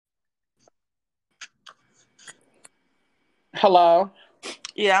Hello.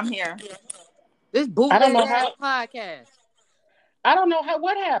 Yeah, I'm here. This I don't bootleg know ass how. podcast. I don't know how.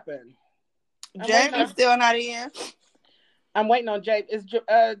 What happened? I'm waiting Jamie's on. still not in. I'm waiting on Jay. Is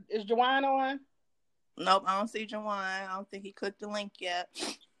Joanne on? Nope, I don't see Jawan. I don't think he clicked the link yet.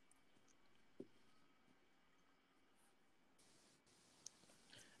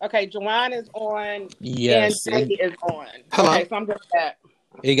 Okay, Joanne is on, and Yes, Jamie is on. Hello. Okay, so I'm good with that.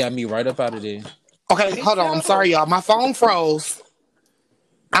 it got me right up out of there. Okay, Me hold on. I'm sorry, too. y'all. My phone froze.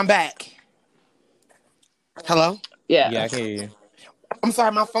 I'm back. Hello? Yeah, I Yes. can hear you. I'm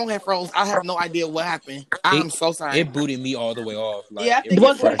sorry, my phone had froze. I have no idea what happened. I'm so sorry. It booted me all the way off. Like Yeah, I it think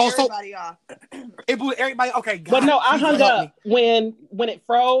was it booted fresh. everybody off. It booted everybody. Okay, God. But no, I Jesus, hung help up me. when it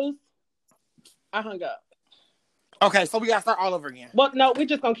froze. I hung up. Okay, so we gotta start all over again. But no, we're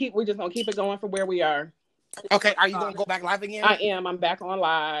just gonna keep it going from where we are. Okay, are you gonna go back live again? I am. I'm back on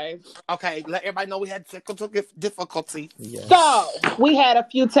live. Okay, let everybody know we had technical difficulty. Yes. So we had a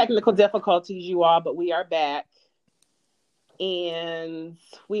few technical difficulties, you all, but we are back. And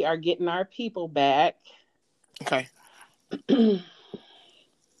we are getting our people back. Okay.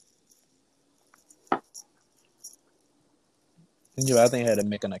 Yeah, I think I had to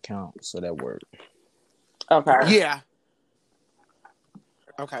make an account so that worked. Okay. Yeah.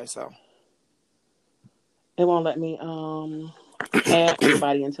 Okay, so It won't let me add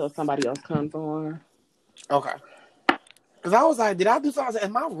anybody until somebody else comes on. okay. Cause I was like, did I do something?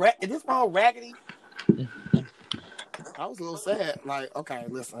 Is this phone raggedy? I was a little sad. Like, okay,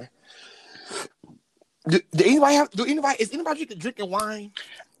 listen. Is anybody drinking wine?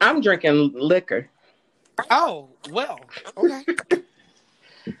 I'm drinking liquor. Oh, well, okay.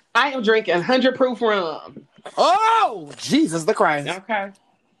 I am drinking 100 proof rum. Oh, Jesus the Christ. Okay.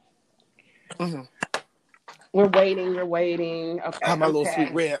 Mm-hmm. We're waiting. Okay. Have my little okay.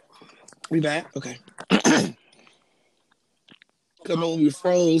 sweet red. We back? Okay. Come on, we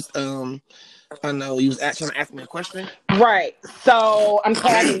froze. I know you was trying to ask me a question. Right. So I'm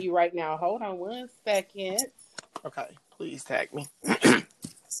tagging you right now. Hold on 1 second. Okay, please tag me. I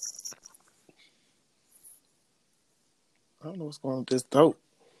don't know what's going on with this throat.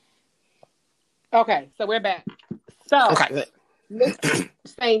 Okay, so we're back. So Okay, Mr.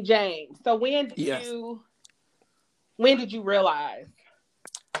 St. James. So when did Yes. you realize?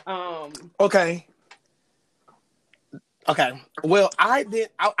 Okay. Well, I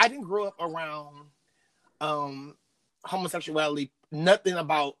didn't grow up around homosexuality. Nothing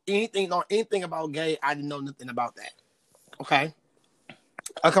about anything about gay. I didn't know nothing about that. Okay.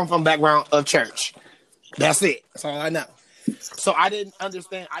 I come from a background of church. That's it. That's all I know. So I didn't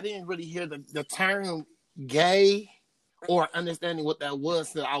understand. I didn't really hear the term gay or understanding what that was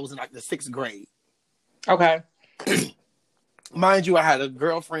until I was in like the 6th grade. Okay. Mind you, I had a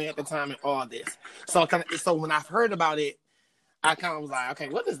girlfriend at the time and all this. So when I heard about it, I kind of was like, okay,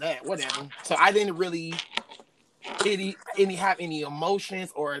 what is that? Whatever. So I didn't really have any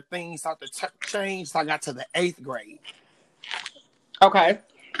emotions or things start to change. So I got to the 8th grade. Okay.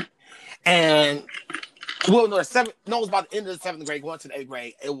 And well, no, it was about the end of the 7th grade, going to the 8th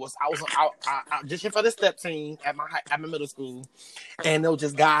grade. I was auditioning for the step team at my middle school, and there was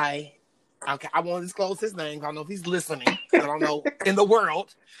this guy. Okay, I won't disclose his name. I don't know if he's listening. I don't know in the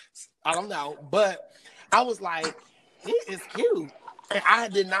world. I don't know, but I was like, he is cute, and I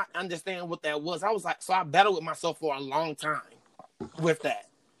did not understand what that was. I was like, so I battled with myself for a long time with that.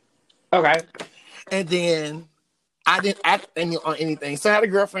 Okay. And then I didn't act on anything. So I had a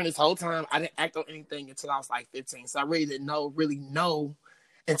girlfriend this whole time. I didn't act on anything until I was like 15. So I really didn't know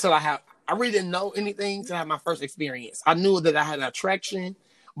until I really didn't know anything to have my first experience. I knew that I had an attraction,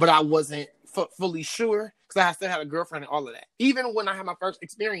 but I wasn't fully sure because I still had a girlfriend and all of that. Even when I had my first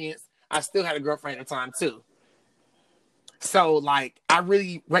experience, I still had a girlfriend at the time too. So like, I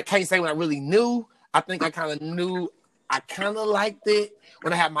really can't say when I really knew. I think I kind of knew. I kind of liked it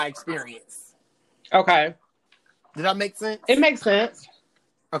when I had my experience. Okay. Did that make sense? It makes sense.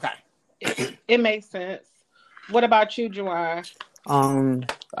 Okay. It makes sense. What about you, Juwan?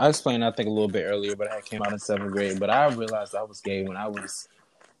 I explained I think a little bit earlier, but I came out in 7th grade. But I realized I was gay when I was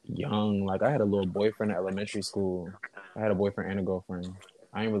young. Like I had a little boyfriend in elementary school. I had a boyfriend and a girlfriend.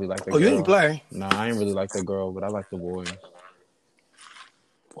 I ain't really like the girl. You didn't play? No, I ain't really like the girl, but I like the boy.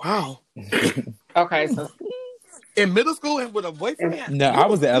 Wow. Okay, so in middle school and with a boyfriend? No, I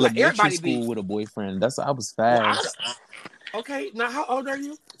was in elementary everybody school be. with a boyfriend. I was fast. Okay, now how old are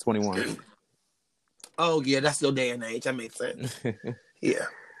you? 21. Oh yeah, that's your day and age. That makes sense. Yeah,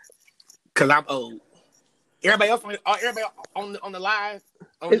 because I'm old. Everybody else, everybody on the live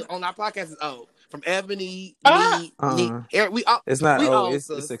on our podcast is old. From Ebony, me, we all. It's not we old. all,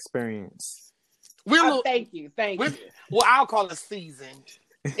 It's experience. We're a little, Thank you. well, I'll call it seasoned.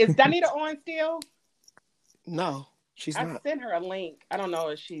 Is Danita on still? No, she's I not. sent her a link. I don't know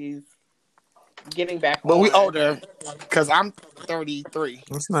if she's getting back But on. we older because I'm 33.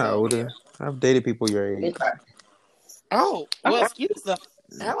 That's not older. I've dated people your age. Okay. Oh, well, excuse the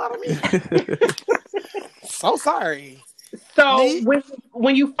hell out of me. So sorry. So Me?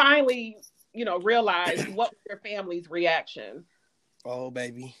 when you finally, realized, what was your family's reaction? Oh,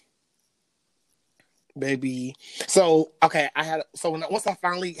 baby. So, okay, once I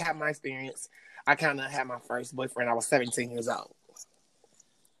finally had my experience, I kind of had my first boyfriend. I was 17 years old.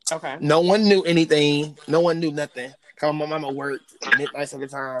 Okay. No one knew anything. No one knew nothing. Cause my mama worked midnights at the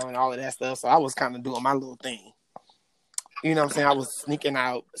time and all of that stuff. So I was kind of doing my little thing. You know what I'm saying? I was sneaking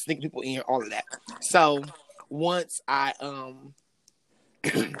people in, all of that. So once I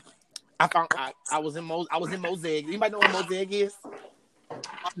I found I was in Mosaic. Anybody know what Mosaic is?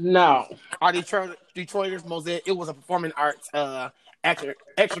 No. Our Detroiters, Mosaic. It was a performing arts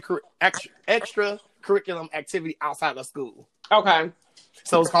extracurriculum activity outside of school. Okay.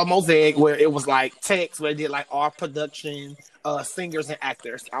 So it's called Mosaic, where it was like text, where they did like art production, singers and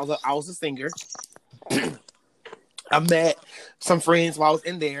actors. I was a singer. I met some friends while I was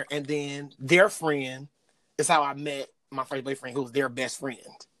in there, and then their friend is how I met my first boyfriend, who was their best friend.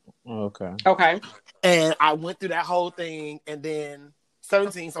 Okay. And I went through that whole thing, and then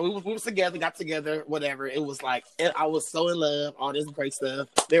 17. So we was together, got together, whatever. It was like I was so in love, all this great stuff.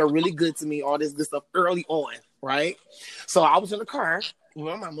 They were really good to me, all this good stuff early on, right? So I was in the car.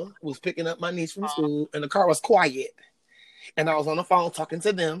 My mama was picking up my niece from school, and the car was quiet. And I was on the phone talking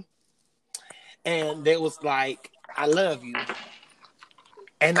to them, and they was like, "I love you."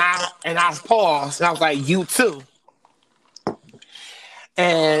 And I paused, and I was like, "You too."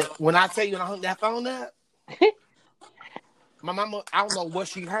 And when I tell you, when I hung that phone up, my mama, I don't know what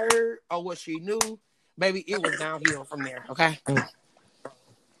she heard or what she knew. Baby, it was downhill from there, okay?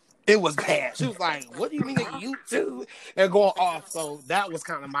 It was bad. She was like, "What do you mean that you too?" And going off. So that was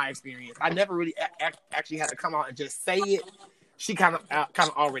kind of my experience. I never really actually had to come out and just say it. She kind of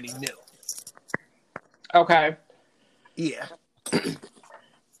already knew. Okay. Yeah.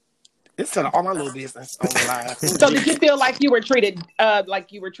 It's all my little business on the line. So did you feel like you were treated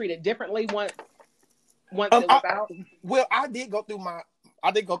differently once it was out? Well, I did go through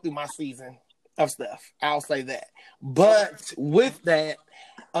my season of stuff. I'll say that. But with that,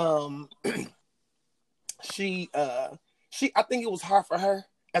 she I think it was hard for her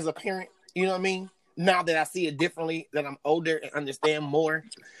as a parent, you know what I mean? Now that I see it differently, that I'm older and understand more,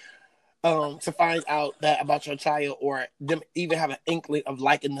 to find out that about your child, or them even have an inkling of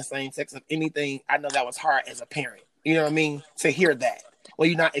liking the same sex of anything, I know that was hard as a parent. You know what I mean? To hear that. Well,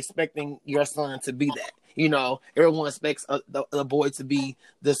 you're not expecting your son to be that. You know, everyone expects the boy to be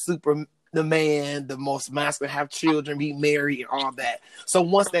the man, the most masculine, have children, be married, and all that. So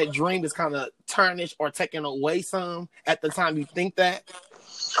once that dream is kind of tarnished or taken away some at the time you think that,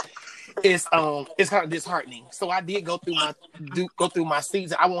 it's kind of disheartening. So I did go through my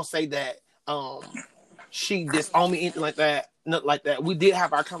season. I won't say that she disowned me, anything like that. Nothing like that. We did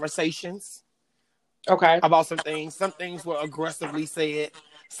have our conversations. Okay. About some things. Some things were aggressively said.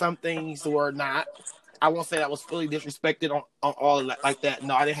 Some things were not. I won't say I was fully disrespected on all of that, like that.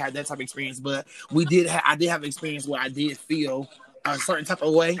 No, I didn't have that type of experience. But I did have an experience where I did feel a certain type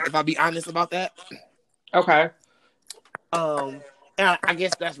of way, if I'll be honest about that. Okay. And I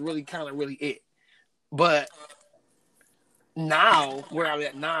guess that's really it. But now, where I'm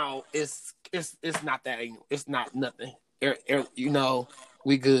at now, it's not that. It's not nothing. You know,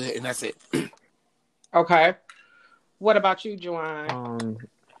 we good, and that's it. Okay. What about you, Juwan?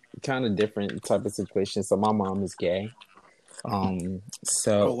 Kind of different type of situation. So my mom is gay.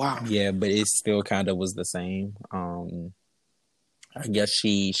 So oh, wow. Yeah, but it still kind of was the same. I guess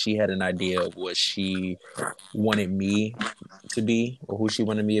she had an idea of what she wanted me to be, or who she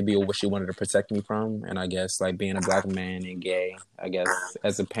wanted me to be, or what she wanted to protect me from. And I guess like being a black man and gay, I guess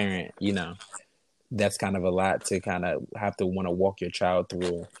as a parent, you know, that's kind of a lot to kind of have to want to walk your child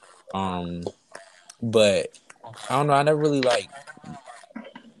through. But I don't know. I never really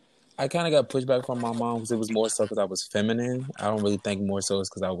I kind of got pushback from my mom because it was more so because I was feminine. I don't really think more so it's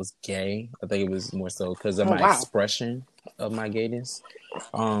because I was gay. I think it was more so because of my expression of my gayness.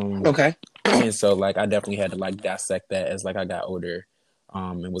 Okay. And so like I definitely had to like dissect that as like I got older,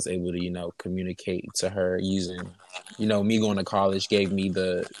 and was able to, you know, communicate to her using, you know, me going to college gave me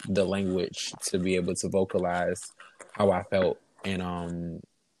the language to be able to vocalize how I felt and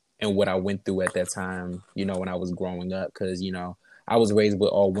what I went through at that time, you know, when I was growing up, because, you know, I was raised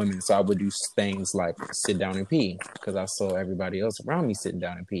with all women, so I would do things like sit down and pee because I saw everybody else around me sitting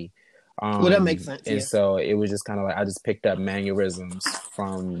down and pee. Well, that makes sense. And Yeah. so it was just kind of like I just picked up mannerisms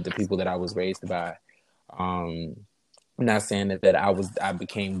from the people that I was raised by. I'm not saying that I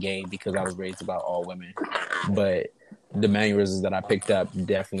became gay because I was raised by all women, but the mannerisms that I picked up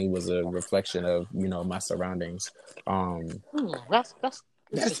definitely was a reflection of, you know, my surroundings. That's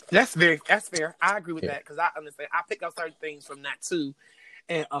fair. I agree with Yeah. that because I understand. I pick up certain things from that too,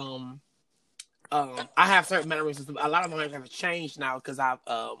 and I have certain mannerisms. A lot of them have changed now because I've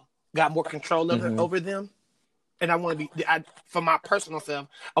got more control over them, and I want to be. For my personal self,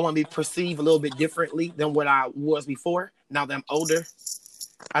 I want to be perceived a little bit differently than what I was before. Now that I'm older,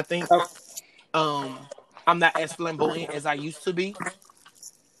 I think I'm not as flamboyant as I used to be.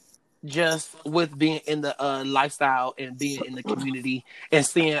 Just with being in the lifestyle and being in the community and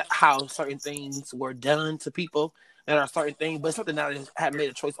seeing how certain things were done to people that are certain things, but something that I had made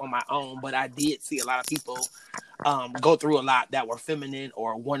a choice on my own. But I did see a lot of people go through a lot that were feminine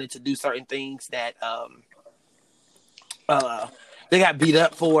or wanted to do certain things that they got beat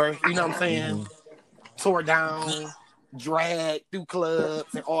up for. You know what I'm saying? Tore down, dragged through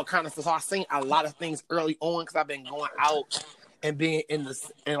clubs and all kinds of stuff. So I seen a lot of things early on because I've been going out and being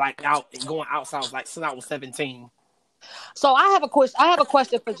out and going outside like since I was 17. So I have a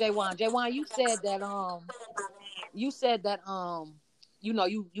question for Jaywan. Jaywan, you said that you know,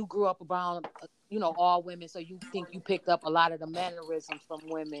 you grew up around all women, so you think you picked up a lot of the mannerisms from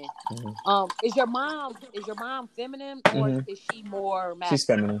women. Is your mom feminine or is she more masculine? She's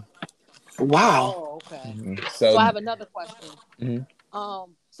feminine. Wow. Oh, okay. So I have another question.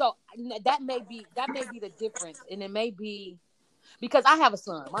 So that may be the difference, and it may be because I have a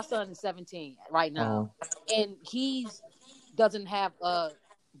son. My son is 17 right now, and he doesn't have a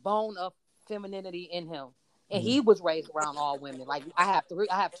bone of femininity in him, and he was raised around all women. Like I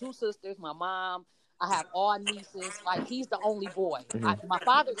have two sisters, my mom, I have all nieces. Like he's the only boy. My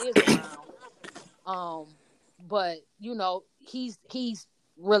father is around, but you know he's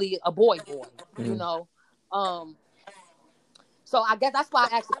really a boy, you know. So I guess that's why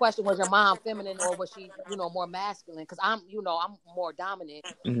I asked the question: was your mom feminine or was she, more masculine? Because I'm more dominant,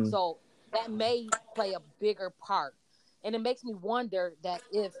 so that may play a bigger part. And it makes me wonder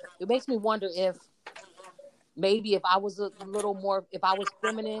if maybe if I was if I was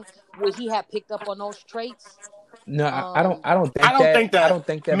feminine, would he have picked up on those traits? No, I don't think that. I don't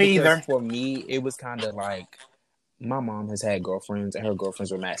think that me because either. for me, it was kind of like my mom has had girlfriends and her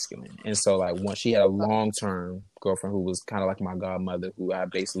girlfriends were masculine. And so like once she had a long-term girlfriend who was kind of like my godmother, who I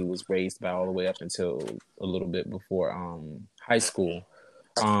basically was raised by all the way up until a little bit before high school.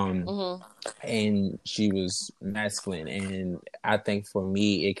 And she was masculine. And I think for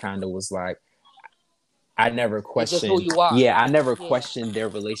me, it kind of was like, I never questioned. Who you are. Yeah, I never questioned their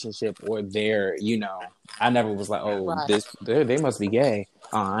relationship or their, I never was like, they must be gay.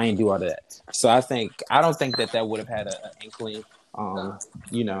 I ain't do all of that. So I don't think that would have had an inkling. I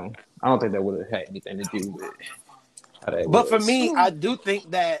don't think that would have had anything to do with how that But was. for me, I do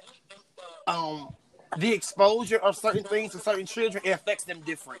think that the exposure of certain things to certain children, it affects them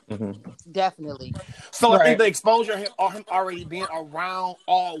different. Definitely. So I think the exposure of him already being around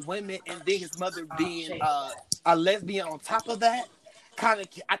all women and then his mother being a lesbian on top of that,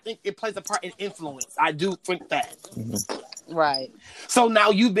 I think it plays a part in influence. I do think that. Right. So now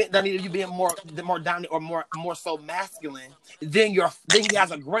you being more dominant or more so masculine. Then he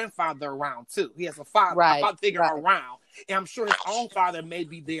has a grandfather around too. He has a father figure around, and I'm sure his own father may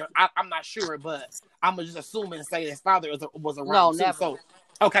be there. I'm not sure, but I'm gonna just assume and say his father was around. No, too. never. So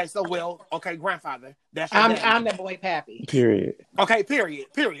grandfather. That's I'm the boy pappy. Period. Okay, period.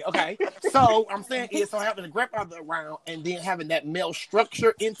 Okay. So I'm saying so having a grandfather around and then having that male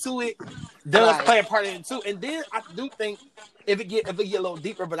structure into it does play a part in it too. And then I do think if it get a little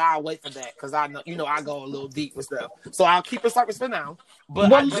deeper, but I'll wait for that because I know I go a little deep with stuff. So I'll keep it surface for now.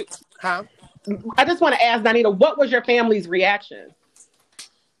 But I just want to ask Donita, what was your family's reaction?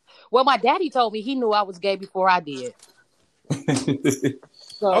 Well, my daddy told me he knew I was gay before I did.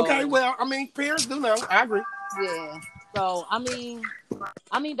 So, okay, well, I mean, parents do know. I agree. Yeah. So, I mean,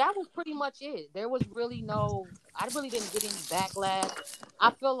 that was pretty much it. There was really I really didn't get any backlash.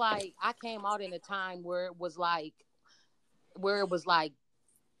 I feel like I came out in a time where it was like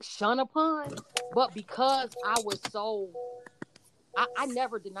shunned upon, but because I was I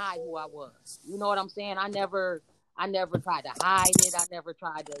never denied who I was. You know what I'm saying? I never tried to hide it. I never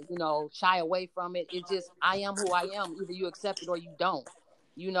tried to, shy away from it. It's just, I am who I am. Either you accept it or you don't,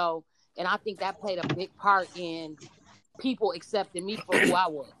 and I think that played a big part in people accepting me for who I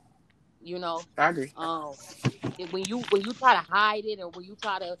was, I agree. when you try to hide it or when you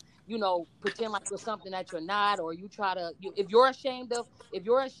try to, pretend like you're something that you're not, or you try to. If you're ashamed of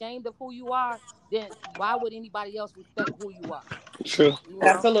who you are, then why would anybody else respect who you are? True.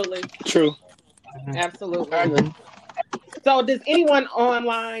 Absolutely. True. Absolutely. I agree. So, does anyone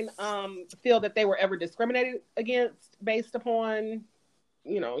online feel that they were ever discriminated against based upon,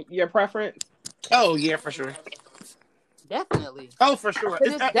 your preference? Oh yeah, for sure. Definitely. Oh, for sure.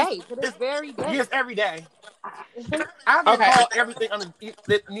 To this very day. Yes, every day. I've been called everything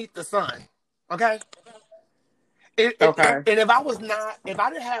underneath the sun. Okay. And if I didn't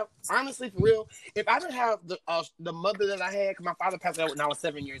have, honestly, for real, if I didn't have the mother that I had, because my father passed away when I was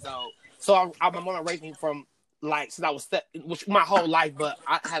 7 years old, so my mom raised me from since I was which my whole life, but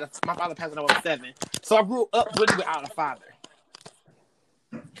my father passed when I was 7, so I grew up really without a father.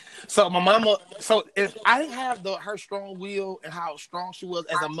 So my mama, if I didn't have her strong will and how strong she was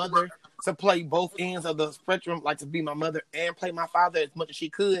as a mother to play both ends of the spectrum, like to be my mother and play my father as much as she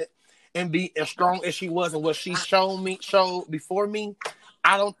could, and be as strong as she was and what she showed before me,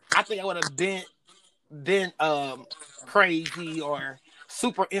 I think I would have been crazy or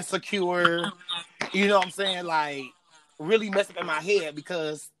super insecure. You know what I'm saying? Like really messed up in my head,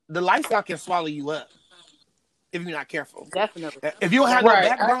 because the lifestyle can swallow you up if you're not careful. Definitely. If you don't have no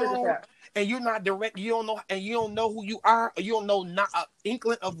backbone and you're not direct, you don't know who you are, or you don't know not an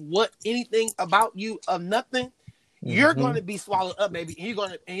inkling of anything about you, of nothing, you're going to be swallowed up, baby,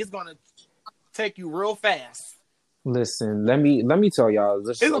 and it's going to take you real fast. Listen, let me tell y'all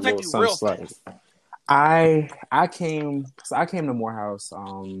this. It's gonna take you real fast. I came to Morehouse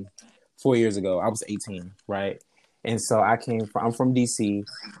 4 years ago. I was 18, right? And so I'm from DC,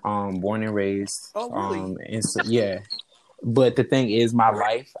 born and raised. Oh, really? And so, yeah. But the thing is, my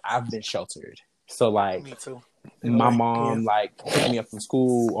life, I've been sheltered. So like, me too. My mom picked me up from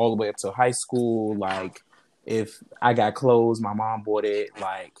school all the way up to high school. Like, if I got clothes, my mom bought it.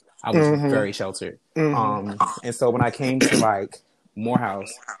 Like, I was very sheltered. And so when I came to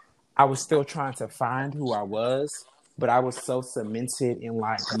Morehouse, I was still trying to find who I was, but I was so cemented in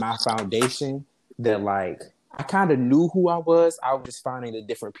my foundation that I kind of knew who I was. I was just finding the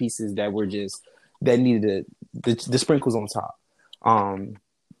different pieces that needed the sprinkles on top.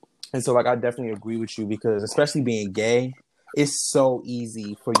 And so I definitely agree with you, because especially being gay, it's so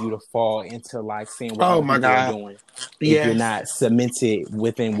easy for you to fall into seeing what other people are doing if you're not cemented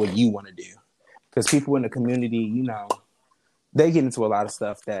within what you want to do. Because people in the community, they get into a lot of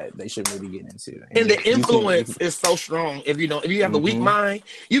stuff that they shouldn't really get into. And the influence is so strong. If you have a weak mind,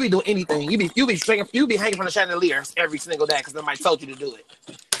 you be doing anything. You be hanging from the chandeliers every single day because somebody told you to do it.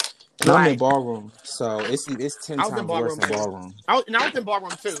 I'm in ballroom, so it's 10 times worse in ballroom. I was in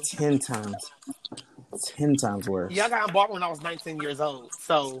ballroom too. 10 times worse. Yeah, I got in ballroom when I was 19 years old.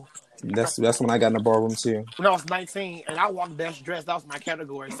 So that's when I got in the ballroom too. When I was 19 and I walked best dressed, that was my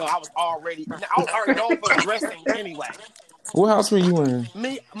category. So I was already known for dressing anyway. What house were you in?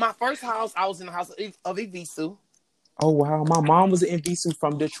 My first house, I was in the house of Evisu. Oh wow, my mom was in Evisu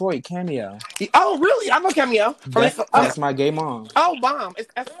from Detroit, Cameo. Oh really? I know Cameo. That's my gay mom. Oh, bomb!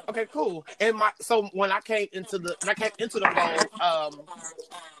 Okay, cool. And when I came into the fold,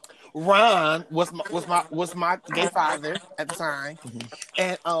 Ron was my gay father at the time,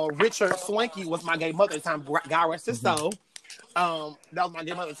 and Richard Swanky was my gay mother at the time. God rest his soul. That was my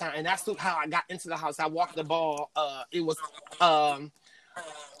gay mother at the time, and that's how I got into the house. I walked the ball. It was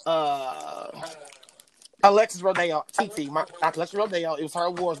Alexis Rodeo, TT, Alexis Rodeo. It was her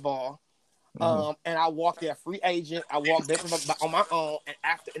awards ball. And I walked there free agent. I walked there on my own,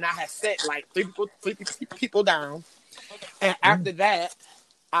 and I had set three people down. And after that,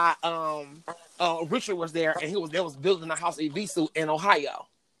 Richard was there, and they was building a house in Evisu in Ohio,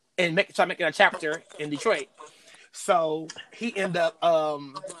 and trying making a chapter in Detroit. So he ended up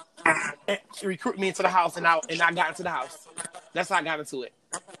recruiting me into the house, and I got into the house. That's how I got into it.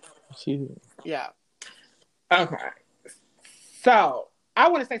 Yeah. Okay. So I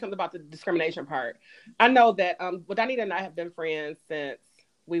want to say something about the discrimination part. I know that Donita and I have been friends since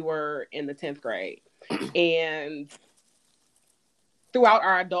we were in the 10th grade. And throughout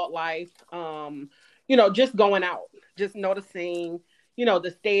our adult life, just going out, just noticing,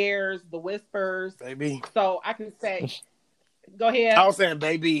 the stares, the whispers. Baby. So I can say, go ahead. I was saying,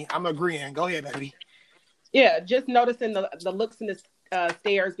 baby, I'm agreeing. Go ahead, baby. Yeah, just noticing the looks and the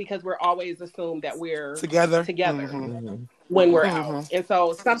stares, because we're always assumed that we're together when we're out. And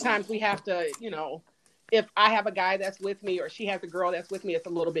so sometimes we have to, if I have a guy that's with me or she has a girl that's with me, it's a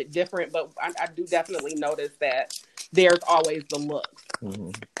little bit different, but I do definitely notice that there's always the looks.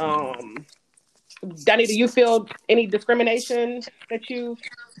 Danny, do you feel any discrimination that you've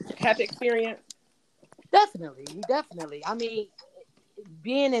had to experience? Definitely. I mean,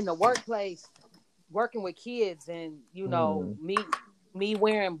 being in the workplace, working with kids, and you know, me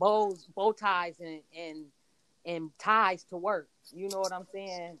wearing bow ties and ties to work. You know what I'm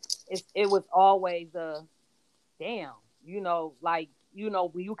saying? It was always a damn. You know, like, you know,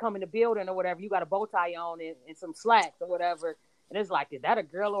 when you come in the building or whatever, you got a bow tie on and some slacks or whatever, and it's like, is that a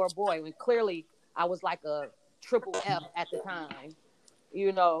girl or a boy? And clearly, I was like a triple F at the time.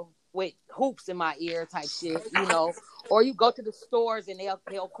 You know, with hoops in my ear type shit, you know, or you go to the stores and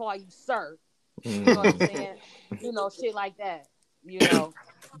they'll call you sir, you know what I'm saying? You know, shit like that, you know.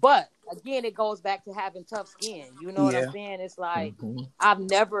 But again, it goes back to having tough skin. You know what I'm saying? It's like I've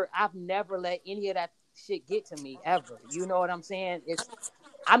never let any of that shit get to me ever. You know what I'm saying?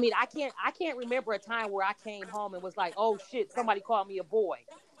 I mean, I can't remember a time where I came home and was like, oh shit, somebody called me a boy.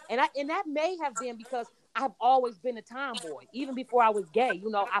 And that may have been because I've always been a tomboy, even before I was gay. You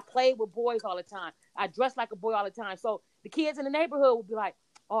know, I played with boys all the time. I dressed like a boy all the time. So the kids in the neighborhood would be like,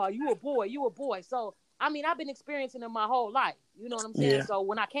 oh, you a boy. So, I mean, I've been experiencing it my whole life. You know what I'm saying? Yeah. So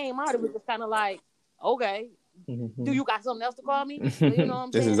when I came out, it was just kind of like, okay, do you got something else to call me? You know what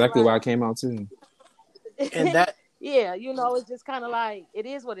I'm saying? That's exactly why I came out too. And that... yeah, you know, it's just kind of like, it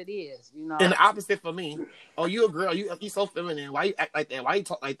is what it is, you know. And the opposite for me. Oh, you a girl. You so feminine. Why you act like that? Why you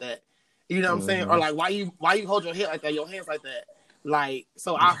talk like that? You know what I'm saying? Or like, why you hold your head like that, your hands like that? Like,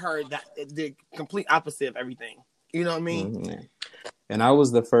 so I heard that the complete opposite of everything. You know what I mean? And I'm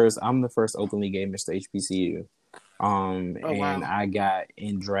the first openly gay Mr. HBCU. And wow. I got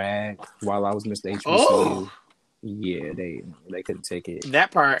in drag while I was Mr. HBCU. Oh. Yeah, they couldn't take it.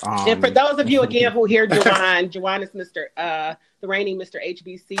 That part. And for those of you again who hear Juwan is the reigning Mr.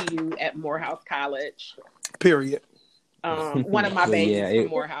 HBCU at Morehouse College. Period. One of my babies from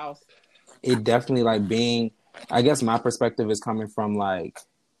Morehouse. It definitely, like, being, I guess my perspective is coming from, like,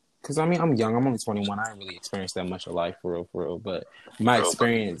 because I mean, I'm young, I'm only 21, I didn't really experience that much of life for real, but my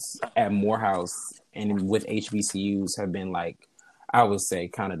experience at Morehouse and with HBCUs have been, like, I would say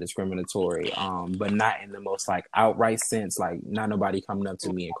kind of discriminatory, but not in the most, like, outright sense, like, not nobody coming up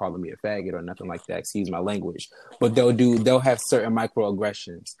to me and calling me a faggot or nothing like that, excuse my language, but they'll have certain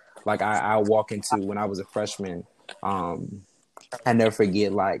microaggressions. Like, I walk into, when I was a freshman, I never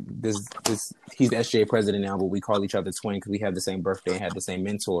forget, like, this he's the SGA president now, but we call each other twin because we have the same birthday and had the same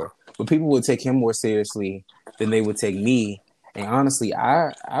mentor. But people would take him more seriously than they would take me. And honestly,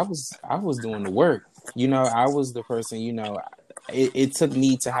 I was doing the work. You know, I was the person, you know, it took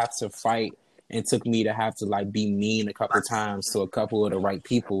me to have to fight and took me to have to, like, be mean a couple times to a couple of the right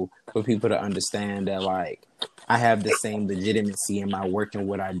people for people to understand that, like, I have the same legitimacy in my work and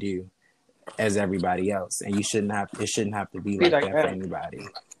what I do as everybody else, and it shouldn't have to be like that for anybody.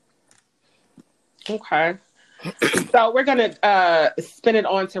 Okay. So we're gonna spin it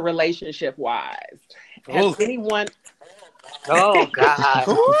on to relationship wise. Has anyone Oh God.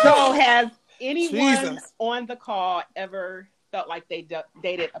 So has anyone on the call ever felt like they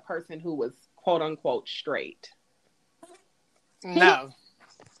dated a person who was quote unquote straight? No.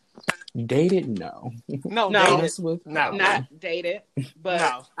 Dated? No. No. Dated? No. Not dated, but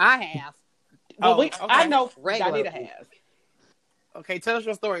no. I have. Well, I know Danita has. Okay, tell us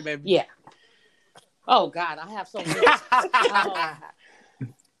your story, baby. Yeah. Oh God, I have so many.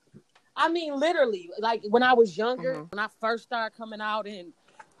 I mean, literally, like when I was younger, when I first started coming out and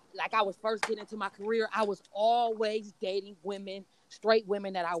like I was first getting into my career, I was always dating women, straight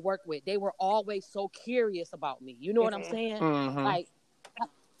women that I worked with. They were always so curious about me. You know what I'm saying? Like,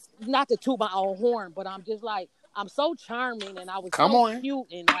 not to toot my own horn, but I'm just like, I'm so charming and I was cute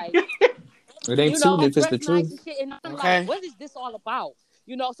and like. It ain't too if it's the truth. Nice and shit, and I'm like, what is this all about?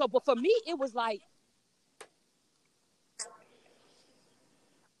 You know, so, but for me, it was like,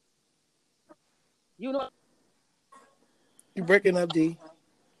 you know. You breaking up, D.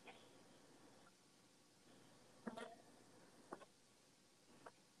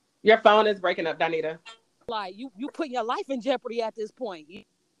 Your phone is breaking up, Danita. Like, you putting your life in jeopardy at this point.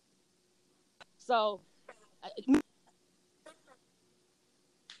 So.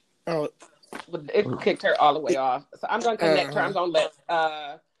 It kicked her all the way off. So I'm going to connect her. I'm going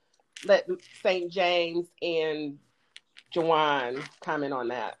to let St. James and Juwan comment on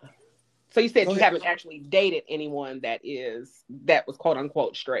that. So you said you haven't actually dated anyone that was quote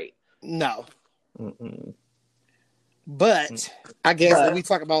unquote straight. No. But I guess if we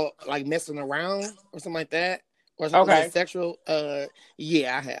talk about like messing around or something like that, or something like sexual,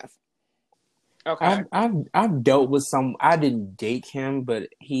 yeah, I have. Okay. I've dealt with some. I didn't date him, but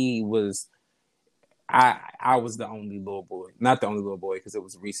he was. I was the only little boy, not the only little boy because it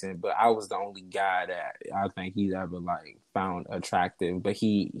was recent, but I was the only guy that I think he's ever like found attractive. But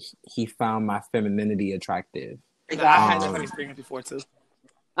he found my femininity attractive. I had that experience before too.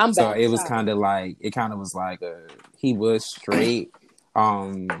 I'm So back. it was Sorry. kind of like he was straight,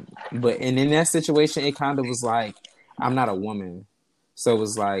 but in that situation, it kind of was like I'm not a woman, so it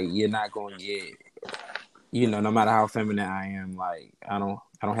was like you're not going to get, no matter how feminine I am, like I don't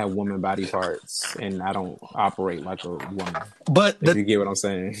have woman body parts, and I don't operate like a woman. But if you get what I'm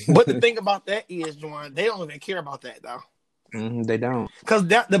saying. But the thing about that is, Juwan, they don't even care about that though. They don't, because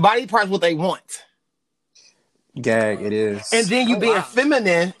the body part's what they want. Gag, it is. And then you being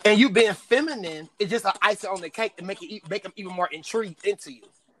feminine, it's just an icing on the cake to make them even more intrigued into you.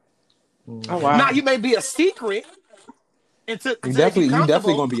 Oh wow! Now you may be a secret. Until you definitely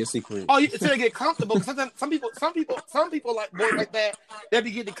gonna be a secret. Oh, until they get comfortable. Sometimes some people like boys like that. They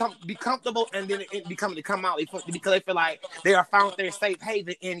begin to be comfortable, and then it become to come out because they feel like they are found their safe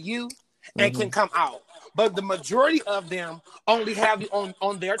haven in you and can come out. But the majority of them only have you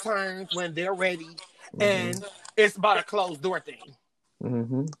on their terms when they're ready, and it's about a closed door thing.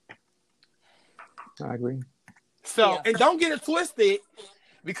 I agree. So, and don't get it twisted,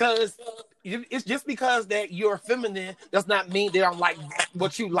 because it's just because that you're feminine does not mean they don't like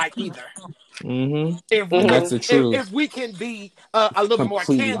what you like either. That's the truth. If we can be a little more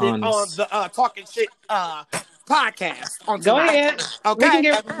candid honest on the Talking Shit podcast on Go tonight. ahead. Okay. We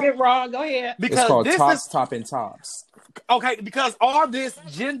can get raw. Go ahead. Because it's called this Top and Tops. Okay, because all this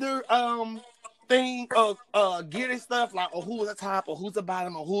gender thing of getting stuff like, oh, who's the top or who's the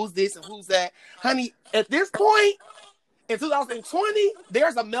bottom or who's this and who's that, honey, at this point in 2020,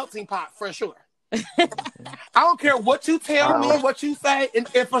 there's a melting pot for sure. I don't care what you tell me, what you say, and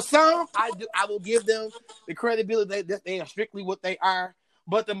for some, I will give them the credibility that they are strictly what they are.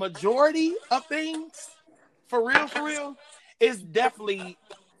 But the majority of things, for real, it's definitely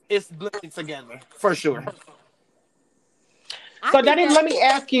blending together for sure. So, Danny, let me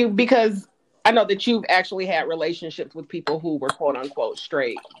ask you, because I know that you've actually had relationships with people who were quote unquote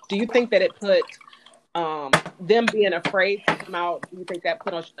straight. Do you think that it put them being afraid to come out? Do you think that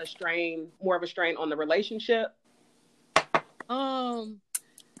put more of a strain on the relationship?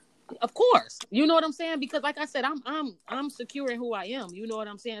 Of course, you know what I'm saying, because like I said, I'm secure in who I am. You know what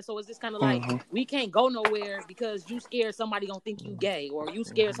I'm saying. So it's just kind of like we can't go nowhere because you scared somebody gonna think you gay, or you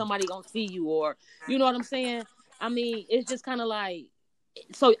scared somebody gonna see you, or you know what I'm saying. I mean, it's just kind of like,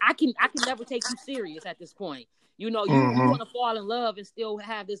 so I can never take you serious at this point. You know, you want to fall in love and still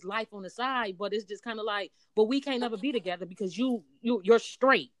have this life on the side, but it's just kind of like, but we can't never be together because you're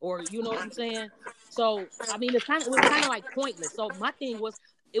straight, or you know what I'm saying. So I mean, it was kind of like pointless. So my thing was,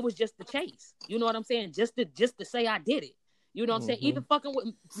 it was just the chase. You know what I'm saying? Just to say I did it. You know what I'm saying? Even fucking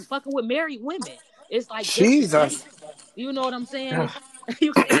with married women, it's like Jesus. You know what I'm saying?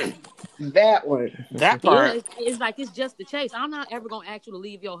 That part. Yeah, it's like, it's just the chase. I'm not ever gonna ask you to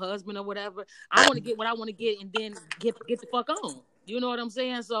leave your husband or whatever. I want to get what I want to get, and then get the fuck on. You know what I'm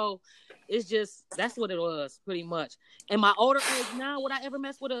saying? So it's just, that's what it was pretty much. In my older age now, would I ever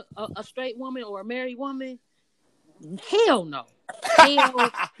mess with a straight woman or a married woman? Hell no.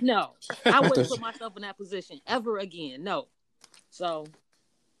 Hell no. I wouldn't put myself in that position ever again. No. So.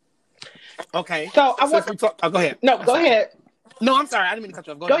 Okay. So I want to go ahead. No, go ahead. No, I'm sorry. I didn't mean to cut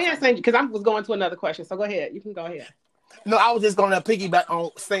you off. Go ahead, Sandy, because I was going to another question. So go ahead. You can go ahead. No, I was just going to piggyback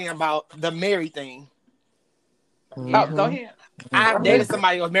on saying about the married thing. Oh, go ahead. I've dated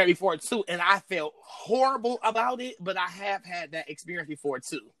somebody who was married before too, and I felt horrible about it, but I have had that experience before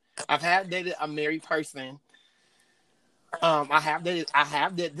too. I've dated a married person. I have dated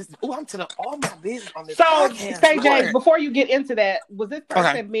this. Oh, I'm telling all my business on this. So, say, Lord. James, before you get into that, was this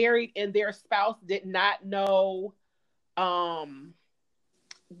person married and their spouse did not know?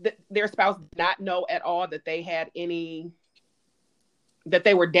 Their spouse did not know at all that they had that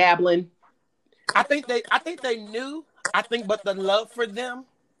they were dabbling. I think they knew. But the love for them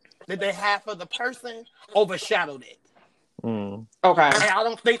that they had for the person overshadowed it. Okay. And I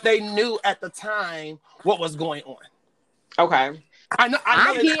don't think they knew at the time what was going on. Okay. I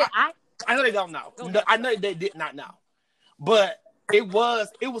know they don't know. I know they did not know. But it was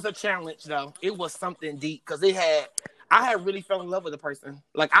a challenge though. It was something deep because I had really fell in love with the person.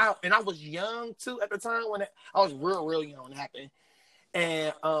 Like I was young too at the time when I was real young when it happened.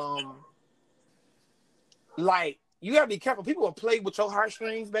 And like you gotta be careful. People will play with your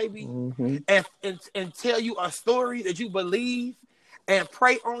heartstrings, baby, and tell you a story that you believe and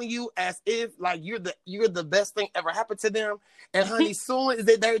prey on you as if like you're the best thing ever happened to them. And honey, soon as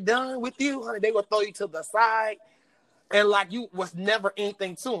they're done with you, honey, they will throw you to the side and like you was never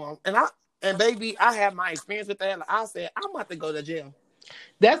anything to them. And baby, I had my experience with that. Like I said, I'm about to go to jail.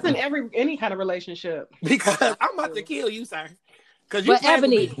 That's in any kind of relationship. Because I'm about to kill you, sir. But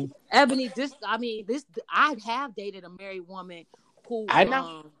Ebony, I have dated a married woman who I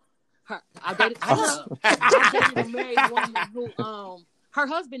know. I dated a married woman who her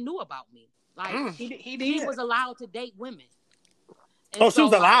husband knew about me. Like he was allowed to date women. And she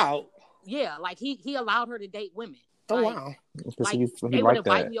was allowed. Yeah, like he allowed her to date women. Oh like, wow! Like they would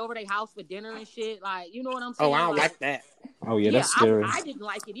invite me over their house for dinner and shit. Like, you know what I'm saying? Oh, I don't like that. Oh yeah, that's scary. I didn't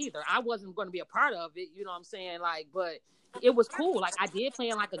like it either. I wasn't going to be a part of it. You know what I'm saying? Like, but it was cool. Like, I did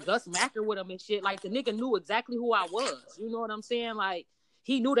playing like a Gus Macker with him and shit. Like, the nigga knew exactly who I was. You know what I'm saying? Like,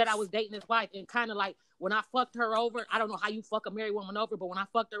 he knew that I was dating his wife, and kind of like when I fucked her over. I don't know how you fuck a married woman over, but when I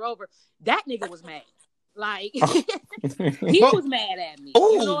fucked her over, that nigga was mad. Like, he was mad at me.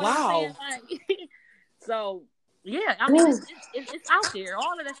 Oh, you know what wow! I'm saying? Like, so yeah, I mean, it's out there.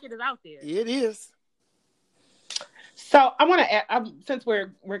 All of that shit is out there. It is. So I want to add, since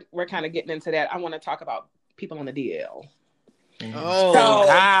we're kind of getting into that, I want to talk about people on the DL. Oh, so,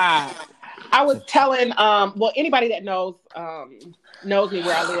 God. I was telling, anybody that knows me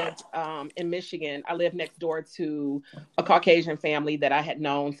where I live in Michigan. I live next door to a Caucasian family that I had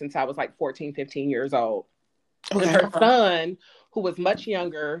known since I was like 14, 15 years old. Okay. And her son, who was much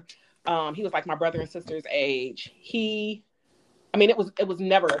younger, he was like my brother and sister's age. It was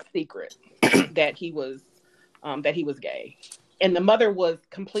never a secret that he was gay. And the mother was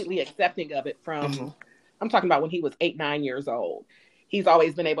completely accepting of it from, I'm talking about when he was 8, 9 years old. He's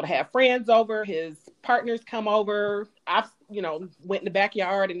always been able to have friends over. His partners come over. I've, went in the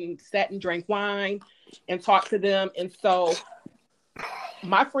backyard and sat and drank wine and talked to them. And so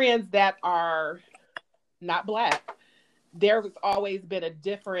my friends that are not Black, there has always been a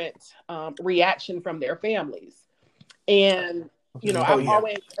different reaction from their families. And, I've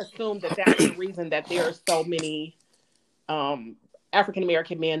always assumed that that's the reason that there are so many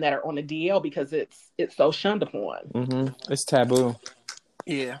African-American men that are on the DL, because it's so shunned upon. Mm-hmm. It's taboo.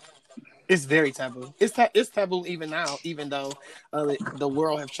 Yeah. It's very taboo. It's taboo even now, even though the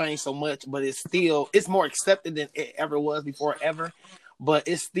world has changed so much, but it's more accepted than it ever was before ever. But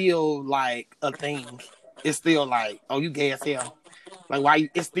it's still like a thing. It's still like, oh, you gay as hell. Like, why?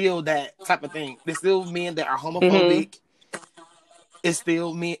 It's still that type of thing. There's still men that are homophobic. It's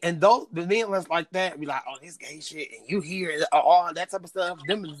still men, and the men that's like that be like, oh, this gay shit, and you hear all that type of stuff.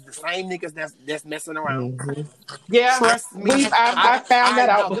 Them is the same niggas that's messing around. Yeah, trust me. I found that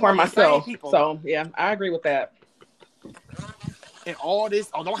out before myself. So yeah, I agree with that. And all this,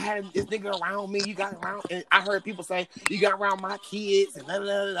 don't have this nigga around me. You got around, and I heard people say you got around my kids and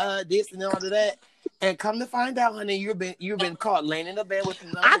this and all of that. And come to find out, honey, you've been caught laying in the bed with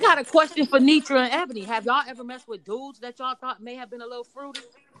another. I got a question for Nitra and Ebony. Have y'all ever messed with dudes that y'all thought may have been a little fruity?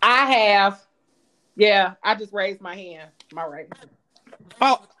 I have. Yeah, I just raised my hand. Am I right?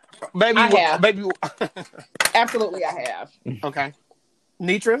 Oh, baby, I have. Baby, absolutely, I have. Okay,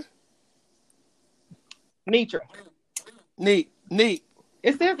 Nitra. Neat.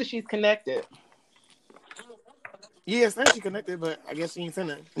 It says that she's connected. Yeah, it says she's connected, but I guess she ain't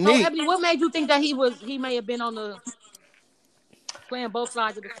saying it. So, Ebony, what made you think that he may have been on the playing both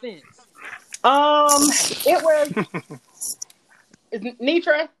sides of the fence? It was. Is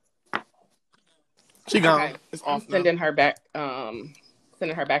Nitra? She gone. Okay. It's off. Sending her back.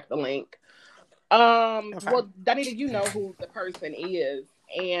 Sending her back the link. Okay. Well, Danita, you know who the person is,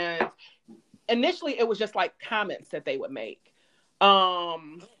 and initially it was just like comments that they would make. Like,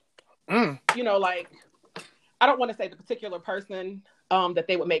 I don't want to say the particular person that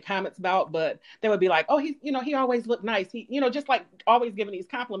they would make comments about, but they would be like, oh, he always looked nice. He, just like always giving these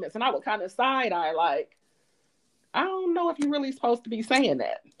compliments. And I would kind of side eye, like, I don't know if you're really supposed to be saying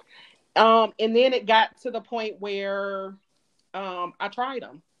that. And then it got to the point where I tried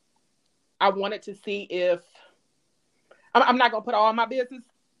him. I wanted to see if, I'm not going to put all my business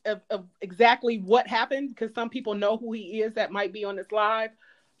of exactly what happened, because some people know who he is that might be on this live.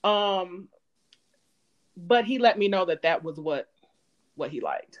 But he let me know that was what he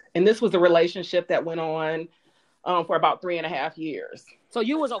liked. And this was a relationship that went on for about 3.5 years. So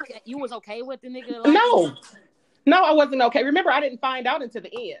you was okay? You was okay with the nigga? No, I wasn't okay. Remember, I didn't find out until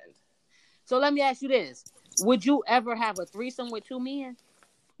the end. So let me ask you this: would you ever have a threesome with 2 men?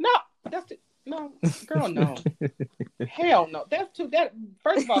 No, no, girl, no. Hell no. That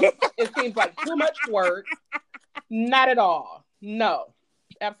first of all, it seems like too much work. Not at all. No,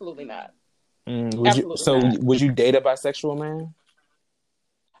 absolutely not. Would you date a bisexual man?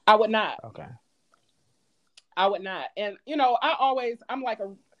 I would not. Okay. I would not. And,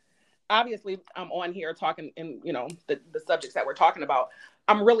 obviously I'm on here talking in, the subjects that we're talking about.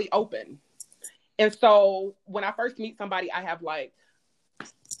 I'm really open. And so when I first meet somebody, I have I'm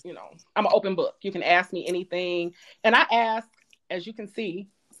an open book. You can ask me anything. And I ask, as you can see,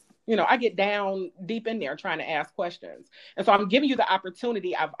 I get down deep in there trying to ask questions. And so I'm giving you the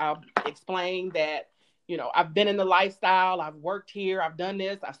opportunity. I've explained that, I've been in the lifestyle, I've worked here, I've done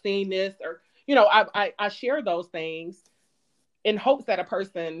this, I've seen this, or, I share those things in hopes that a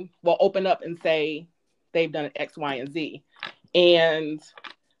person will open up and say they've done X, Y, and Z. And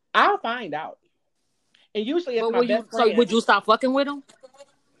I'll find out. And usually it's my best friend. So would you stop fucking with him?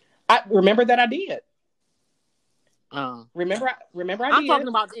 I remember that I did. Remember I I'm did. talking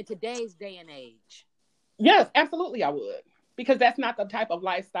about in today's day and age. Yes, absolutely I would. Because that's not the type of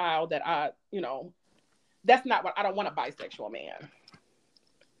lifestyle that that's not what I don't want a bisexual man.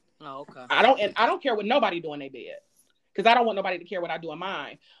 Oh, okay. I don't care what nobody do in their bed. Because I don't want nobody to care what I do in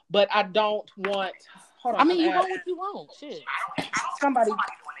mine. But I don't want hold on. I mean, you want what you want. Shit. Somebody.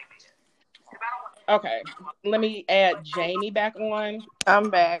 Okay. Let me add Jamie back on. I'm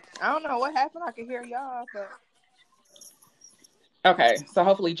back. I don't know what happened. I can hear y'all, but okay. So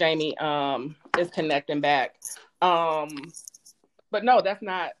hopefully Jamie is connecting back. But no, that's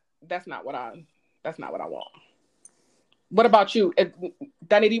not what I want. What about you?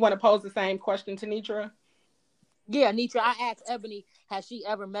 Danny, do you want to pose the same question to Nitra? Yeah, Nitra, I asked Ebony, has she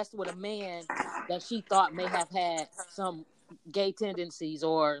ever messed with a man that she thought may have had some gay tendencies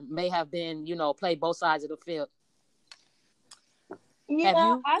or may have been, play both sides of the field?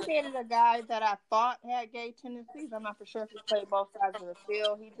 Yeah, I dated a guy that I thought had gay tendencies. I'm not for sure if he played both sides of the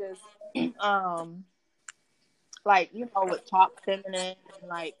field. He just, would talk feminine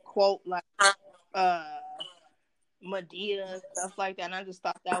and quote Medea and stuff like that. And I just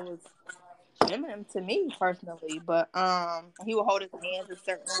thought that was feminine to me personally. But he would hold his hands a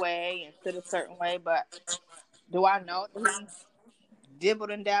certain way and sit a certain way. But do I know that he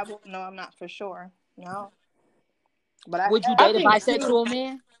dibbled and dabbled? No, I'm not for sure. No. But would you date a bisexual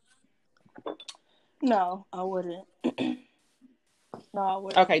man? No, I wouldn't. No, I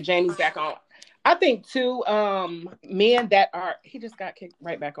wouldn't. Okay, Jamie's back on. I think too, men that are he just got kicked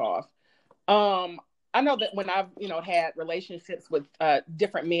right back off. I know that when I've had relationships with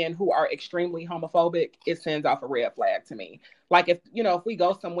different men who are extremely homophobic, it sends off a red flag to me. Like if we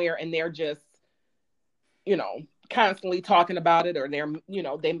go somewhere and they're just constantly talking about it, or they're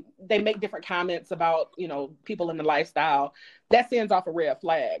they make different comments about people in the lifestyle, that sends off a red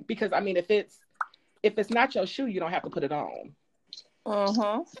flag. Because I mean, if it's not your shoe, you don't have to put it on.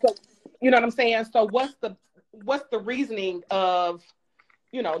 So, you know what I'm saying? So what's the reasoning of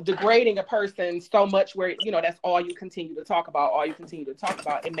degrading a person so much where that's all you continue to talk about?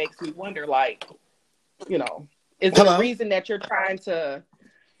 It makes me wonder, is there a reason that you're trying to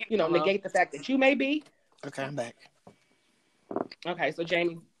negate the fact that you may be? Okay, I'm back. Okay, so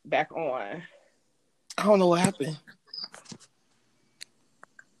Jamie's back on. I don't know what happened.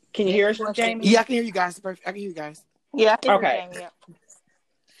 Can you hear us, Jamie? Yeah, I can hear you guys. Perfect. I can hear you guys. Yeah. I can okay. Hear Jamie, yeah.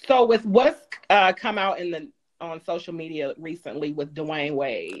 So with what's come out on social media recently with Dwayne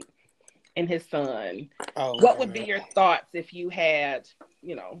Wade and his son, what would be your thoughts if you had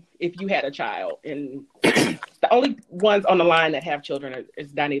a child? And the only ones on the line that have children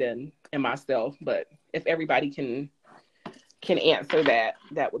is Danita and myself. But if everybody can answer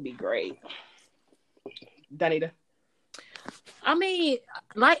that would be great. Danita. We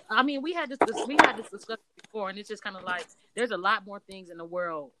had this discussion before, and it's just kind of like there's a lot more things in the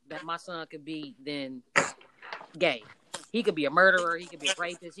world that my son could be than gay. He could be a murderer, he could be a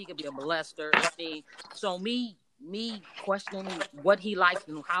rapist, he could be a molester. I mean, so me questioning what he likes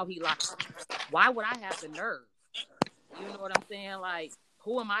and how he likes, why would I have the nerve? You know what I'm saying? Like,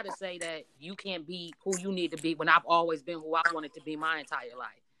 who am I to say that you can't be who you need to be when I've always been who I wanted to be my entire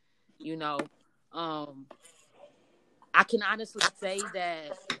life? I can honestly say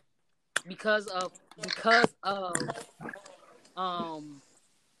that because of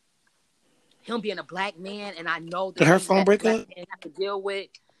him being a black man, and I know that did her phone break up? And have to deal with,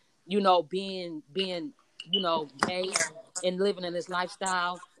 being gay and living in this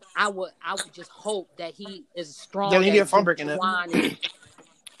lifestyle. I would just hope that he is strong. Your phone breaking up.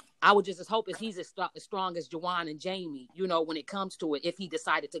 I would just hope that he's as strong as Juwan and Jamie. When it comes to it, if he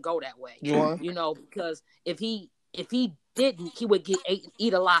decided to go that way, Juwan? Because if he didn't, he would get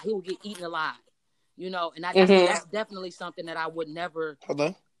eat alive. He would get eaten alive. And that's definitely something that I would never.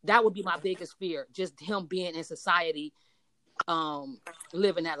 Hello? That would be my biggest fear. Just him being in society,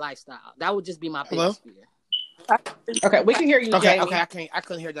 living that lifestyle. That would just be my biggest fear. Okay, we can hear you, Jamie. Okay, I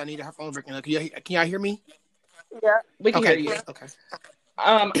couldn't hear Danita. Her phone breaking up. Can y'all hear me? Yeah. We can hear you. Okay.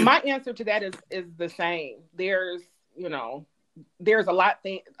 My answer to that is the same. There's a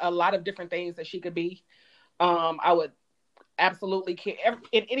lot of different things that she could be. I would absolutely care.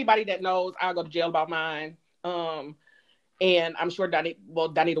 And anybody that knows, I'll go to jail about mine. and I'm sure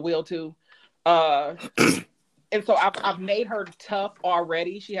Donita will too. And so I've made her tough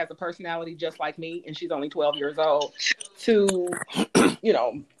already. She has a personality just like me, and she's only 12 years old. To, you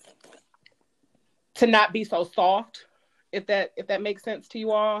know, to not be so soft, if that makes sense to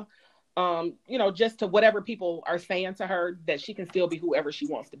you all. You know, just to whatever people are saying to her, that she can still be whoever she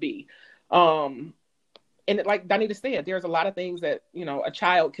wants to be. And like Donita said, there's a lot of things that, you know, a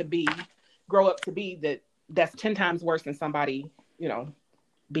child could grow up to be that's 10 times worse than somebody, you know,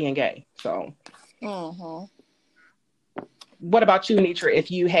 being gay. So. Mm-hmm. What about you, Nitra,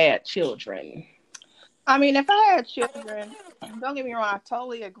 if you had children? I mean, if I had children, don't get me wrong, I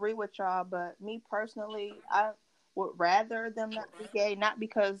totally agree with y'all, but me personally, I would rather them not be gay, not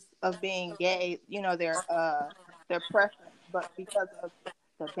because of being gay, you know, their preference, but because of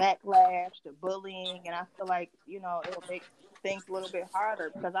the backlash, the bullying, and I feel like, you know, it'll make things a little bit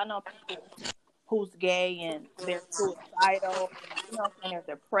harder, because I know people who's gay and they're suicidal, you know, and they're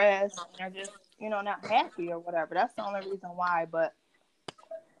depressed, and they're just, you know, not happy or whatever. That's the only reason why. But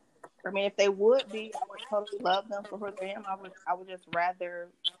I mean, if they would be, I would totally love them for who they are. I would just rather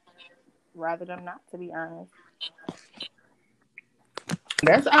them not, to be honest.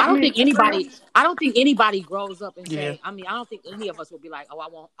 I don't think anybody grows up and say, I mean, I don't think any of us would be like, oh, I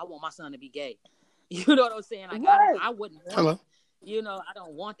want my son to be gay. You know what I'm saying? Like, right. I wouldn't want it. You know, I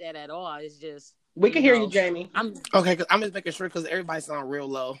don't want that at all. It's just, we can hear you, Jamie. Okay, because I'm just making sure, because everybody sound real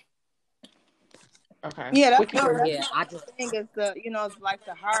low. Okay. Yeah, that's yeah. I just think it's the, you know, it's like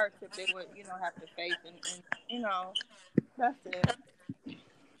the hardship they would, you know, have to face, and you know, that's it.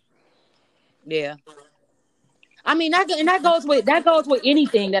 Yeah. I mean, that goes with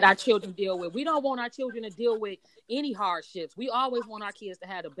anything that our children deal with. We don't want our children to deal with any hardships. We always want our kids to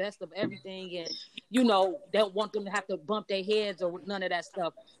have the best of everything, and you know, don't want them to have to bump their heads or none of that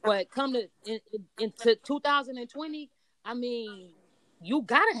stuff. But come into 2020, I mean, you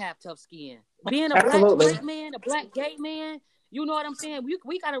gotta have tough skin. Being a black man, a black gay man, you know what I'm saying?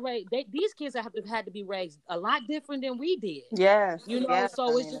 We gotta raise these kids had to be raised a lot different than we did. Yes, you know. Yes,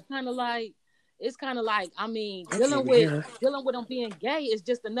 so it's just kind of like. It's kind of like, I mean, dealing with them being gay is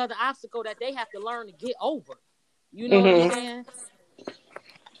just another obstacle that they have to learn to get over. You know what I'm saying?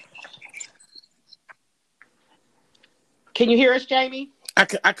 Can you hear us, Jamie? I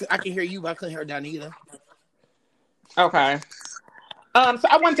can hear you, but I couldn't hear Donita. Okay. So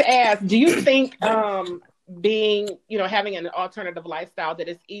I wanted to ask, do you think being, you know, having an alternative lifestyle, that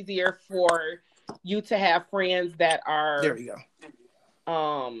it's easier for you to have friends that are... There we go.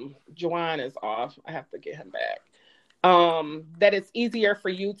 Juwan is off. I have to get him back. That it's easier for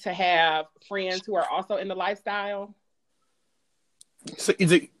you to have friends who are also in the lifestyle. So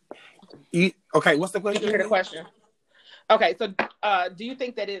is it okay? What's the question? Did you hear the question? Okay, so do you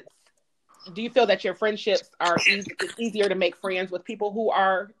think that do you feel that your friendships it's easier to make friends with people who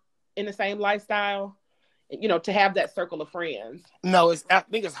are in the same lifestyle? You know, to have that circle of friends. No, I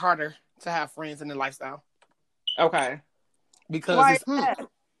think it's harder to have friends in the lifestyle. Okay. Because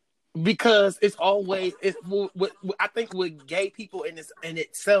it's always I think with gay people in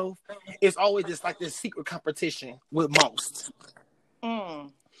itself, it's always just like this secret competition with most. Okay.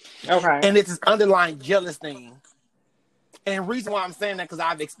 And it's this underlying jealous thing. And the reason why I'm saying that, because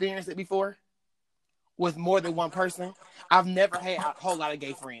I've experienced it before with more than one person. I've never had a whole lot of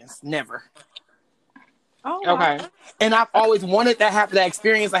gay friends. Never. Oh, okay. And I've always wanted to have that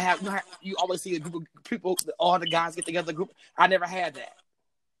experience. You always see a group of people, all the guys get together. Group. I never had that.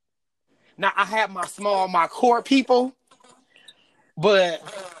 Now I have my core people, but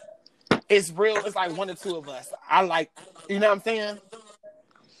it's real. It's like one or two of us. I like, you know what I'm saying?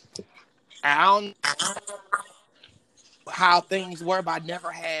 I don't know how things were, but I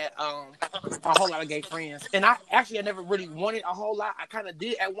never had a whole lot of gay friends. And I never really wanted a whole lot. I kind of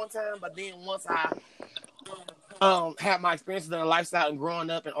did at one time, but then once I had my experiences in the lifestyle and growing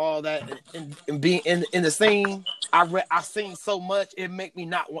up and all that, and being in the scene, I seen so much. It made me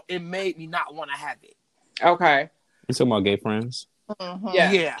not want to have it. Okay. You talking about gay friends? Mm-hmm.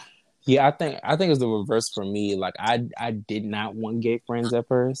 Yeah. I think it's the reverse for me. Like I did not want gay friends at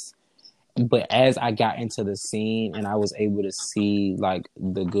first, but as I got into the scene and I was able to see like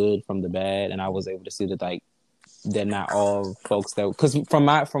the good from the bad, and I was able to see that like they're not all folks that, because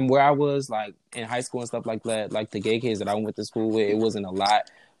from where I was like in high school and stuff like that, like the gay kids that I went to school with, it wasn't a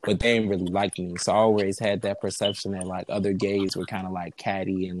lot, but they didn't really like me. So I always had that perception that like other gays were kind of like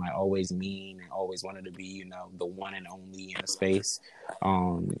catty and like always mean and always wanted to be, you know, the one and only in the space.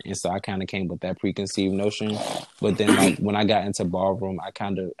 And so I kind of came with that preconceived notion. But then like when I got into ballroom, I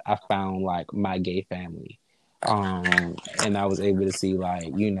found like my gay family. And I was able to see,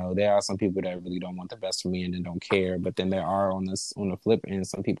 like, you know, there are some people that really don't want the best for me and then don't care, but then there are on the flip end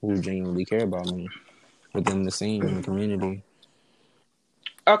some people who genuinely care about me within the scene and the community.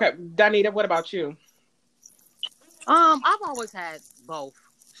 Okay, Danita, what about you? I've always had both,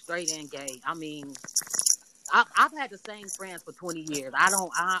 straight and gay. I mean, I've had the same friends for 20 years. I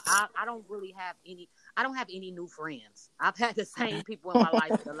don't really have any. I don't have any new friends. I've had the same people in my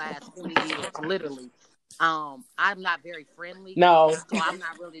life for the last 20 years, literally. I'm not very friendly. No. So I'm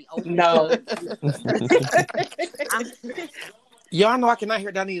not really open. No. Y'all know I cannot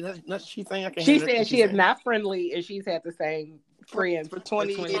hear Danita. She's saying I can She hear said she is not friendly and she's had the same friends for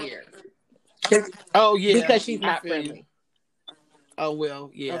 20 years. Oh, yeah. Because she's not friendly. Oh, well,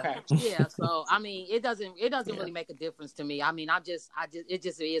 yeah. Okay. Yeah, so I mean, it doesn't really make a difference to me. I mean, it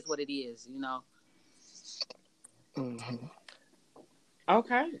just is what it is, you know. Mm-hmm.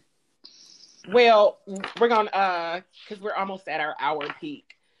 Okay. Well, we're gonna because we're almost at our hour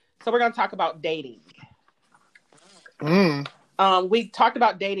peak, so we're gonna talk about dating. We talked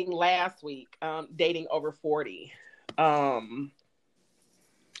about dating last week. Dating over 40.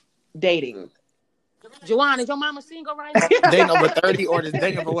 Dating. Joanne, is your mama single right now? Dating over 30 or just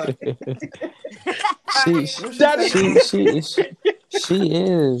dating over what? She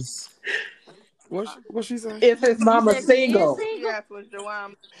is. What she say? Is his mama single? Yes, with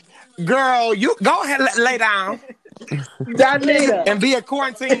Joanne. Girl, you go ahead and lay down. Danita. And be a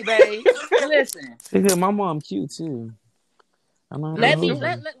quarantine, babe. Listen. Because my mom cute too. We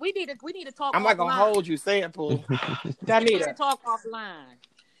need to talk. I'm not gonna hold you. Say it, Pooh. Danita. We need to talk offline.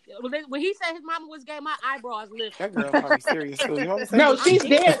 When he said his mama was gay, my eyebrows lifted. That girl probably serious too. You know what I'm saying? No, she's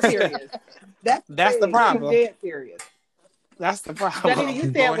dead serious. That's the problem. She's dead serious. That's the problem. Danita,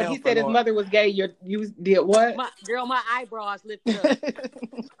 you said when he said his mother was gay, you did what? My eyebrows lifted up.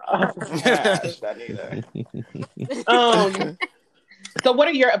 Oh, gosh, Danita. So what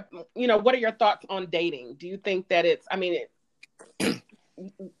are your thoughts on dating? Do you think that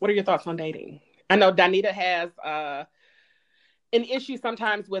what are your thoughts on dating? I know Danita has an issue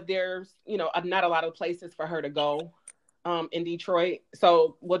sometimes with there's, not a lot of places for her to go in Detroit.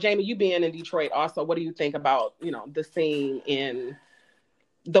 So, well, Jamie, you being in Detroit also, what do you think about, the scene in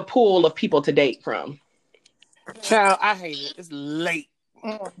the pool of people to date from? Child, I hate it. It's late.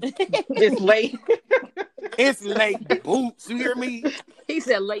 It's late. It's late boots. You hear me? He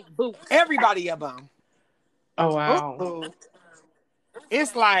said late boots. Everybody a bum. Oh, wow. Ooh.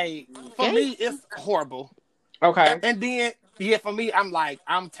 It's like, for me, it's horrible. Okay. And then, for me, I'm like,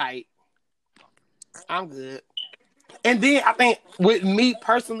 I'm tight. I'm good. And then I think with me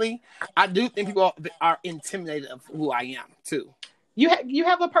personally, I do think people are intimidated of who I am too. You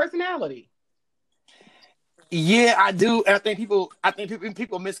have a personality. Yeah, I do. And I think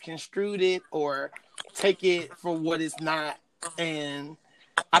people misconstrued it or take it for what it's not. And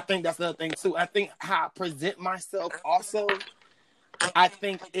I think that's the other thing too. I think how I present myself also. I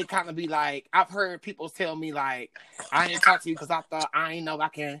think it kind of be like, I've heard people tell me like, I didn't talk to you because I thought I ain't know if I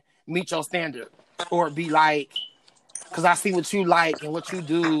can meet your standard, or be like, because I see what you like and what you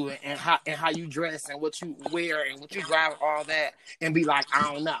do and how you dress and what you wear and what you drive, all that, and be like,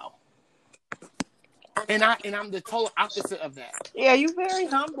 I don't know. And I'm the total opposite of that. Yeah, you very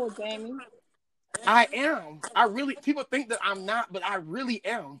humble, Jamie. I am. People think that I'm not, but I really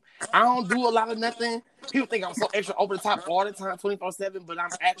am. I don't do a lot of nothing. People think I'm so extra over the top all the time, 24/7, but I'm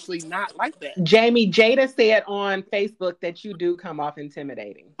actually not like that. Jamie, Jada said on Facebook that you do come off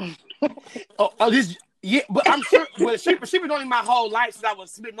intimidating. Yeah, but I'm sure. Well, she been knowing me my whole life since I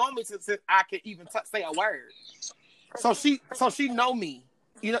was knowing me since I could even say a word. So she know me.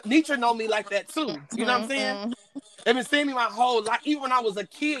 Nietzsche know me like that too. You know what I'm saying? They've been seeing me my whole life. Even when I was a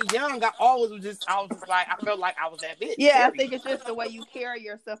kid, young, I was just like, I felt like I was that bitch. Yeah, I think it's just the way you carry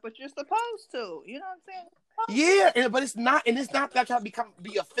yourself, but you're supposed to. You know what I'm saying? Yeah, but it's not that I try to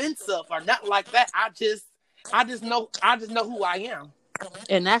be offensive or nothing like that. I just know who I am.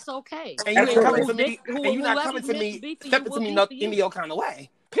 And that's okay. And you ain't coming to me, and you're not coming to me, stepping to me in your kind of way.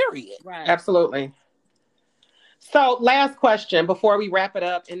 Period. Right. Absolutely. So, last question before we wrap it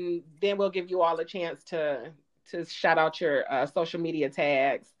up, and then we'll give you all a chance to shout out your social media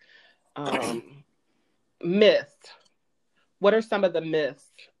tags. Myths. What are some of the myths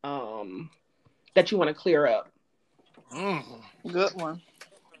that you want to clear up? Good one.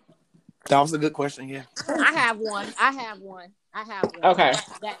 That was a good question. Yeah. I have one. Okay.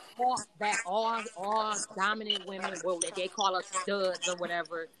 That all dominant women, well, they call us studs or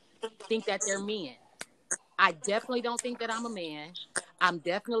whatever, think that they're men. I definitely don't think that I'm a man. I'm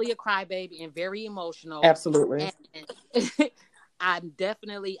definitely a crybaby and very emotional. Absolutely. And I'm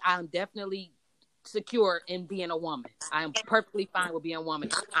definitely secure in being a woman. I am perfectly fine with being a woman.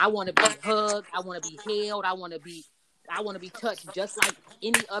 I want to be hugged. I want to be held. I want to be touched just like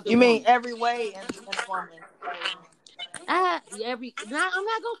any other You woman. mean every way in a woman? I'm not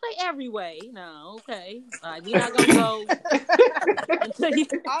gonna say every way. No, okay. We're not gonna go until you.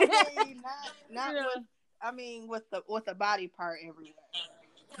 I mean, not with. I mean, with the body part everywhere.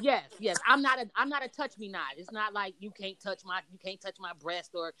 Yes. I'm not a touch me not. It's not like you can't touch my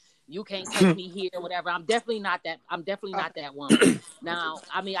breast or you can't touch me here or whatever. I'm definitely not that. I'm definitely not that woman. Now,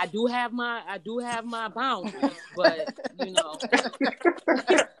 I mean, I do have my boundaries, but you know.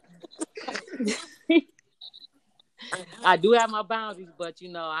 I do have my boundaries, but you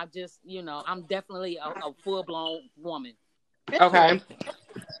know, I'm definitely a full blown woman. Okay.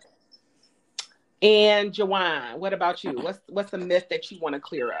 And Jawan, what about you? What's the myth that you want to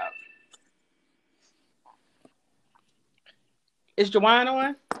clear up? Is Jawan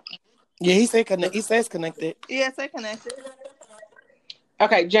on? Yeah, he says connected. Yeah, say connected.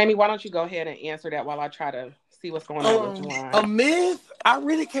 Okay, Jamie, why don't you go ahead and answer that while I try to see what's going on with Jawan? A myth? I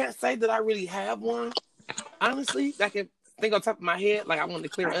really can't say that I really have one. Honestly, I can think on top of my head, like I want to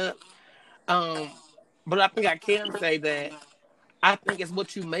clear up. But I think I can say that I think it's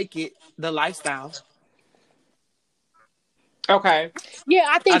what you make it, the lifestyle. Okay. Yeah,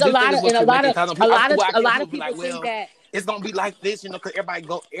 I think a lot of people think that it's gonna be like this, because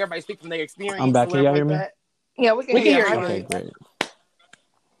everybody speak from their experience. I'm back. Can y'all hear me? Yeah, we can hear you. Okay, great.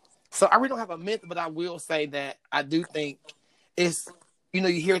 So I really don't have a myth, but I will say that I do think it's, you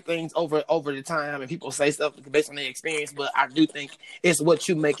hear things over the time and people say stuff based on their experience, but I do think it's what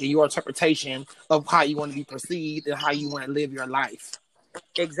you make it, your interpretation of how you want to be perceived and how you want to live your life.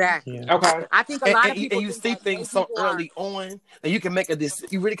 Exactly. Yeah. Okay. I think a lot of people and you see things so early on that you can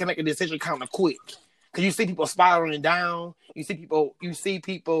you really can make a decision kind of quick. Because you see people spiraling down, you see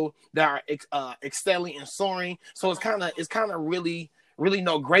people that are excelling and soaring. So it's kind of really, really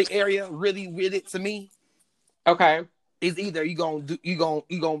no gray area. Really with it to me. Okay. Is either you gonna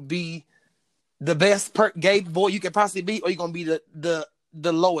be the best gay boy you can possibly be, or you gonna be the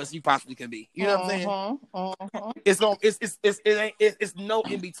lowest you possibly can be. You know what I'm saying? Mm-hmm. It's no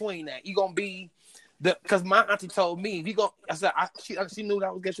in between that. You gonna be because my auntie told me she knew that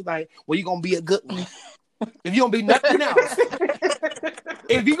I was gay. She's like, well, you gonna be a good one. If you don't be nothing else,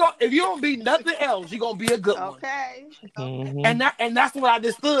 if you don't be nothing else, you gonna be a good one. Okay. Mm-hmm. And that's what I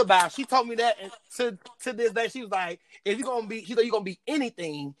just stood by. She told me that, and to this day, she was like, if you're gonna be, she said you're gonna be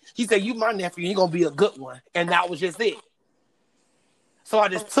anything. She said, you my nephew, and you're gonna be a good one. And that was just it. So I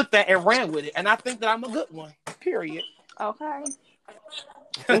just took that and ran with it. And I think that I'm a good one. Period. Okay.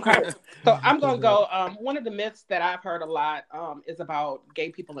 Okay. So I'm gonna go. One of the myths that I've heard a lot is about gay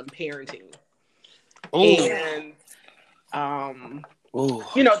people and parenting. Ooh. And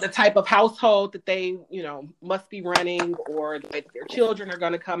the type of household that they, must be running, or the way that their children are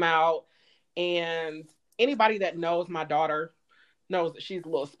going to come out. And anybody that knows my daughter knows that she's a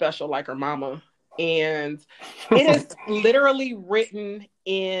little special like her mama. And it is literally written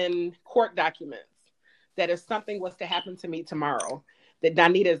in court documents that if something was to happen to me tomorrow, that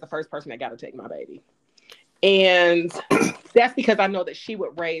Donita is the first person that got to take my baby. And that's because I know that she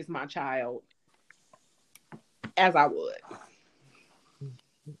would raise my child as I would.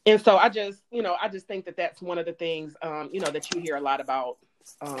 And so I just think that that's one of the things, that you hear a lot about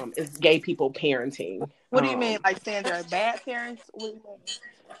is gay people parenting. What do you mean? Like saying they're bad parents? What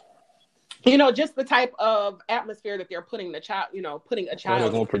do you mean? Just the type of atmosphere that they're putting a child they're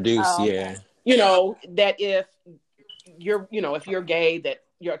going to produce, yeah. That if you're gay, that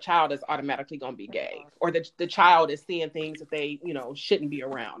your child is automatically going to be gay, or that the child is seeing things that they, shouldn't be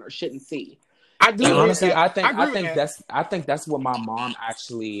around or shouldn't see. I do. And honestly, I think that's what my mom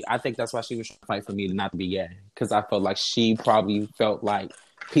actually. I think that's why she was trying to fight for me not to be gay, because I felt like she probably felt like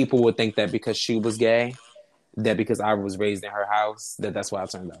people would think that because she was gay, that because I was raised in her house, that's why I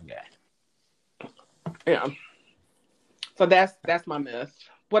turned out gay. Yeah. So that's my myth.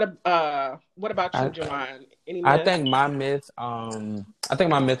 What about you, Jawan? Any myth? I think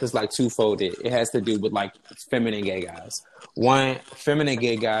my myth is like two-folded. It has to do with like feminine gay guys. One, feminine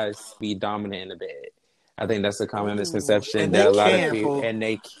gay guys be dominant in the bed. I think that's a common misconception that a lot of people, and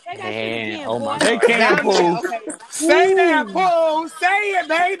they can. Oh my God. They can pull. Say that, pull. Say it,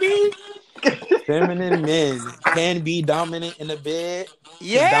 baby. Feminine men can be dominant in the bed.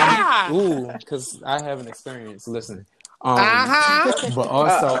 Yeah. Because I have an experience. Listen. But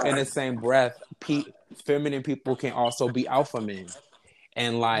also in the same breath, feminine people can also be alpha men.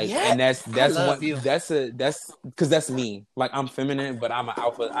 And and that's because that's me. Like, I'm feminine, but I'm an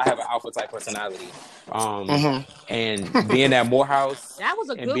alpha. I have an alpha type personality. And being at Morehouse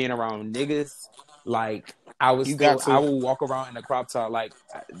being around niggas, Like I was You still, got to. I will walk around in a crop top. Like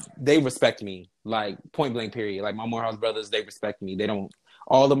they respect me, like point blank period. Like my Morehouse brothers, they respect me. They don't.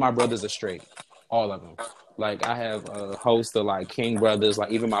 All of my brothers are straight, all of them. Like I have a host of like King brothers,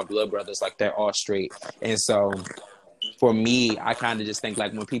 like even my blood brothers, like they're all straight. And so for me, I kind of just think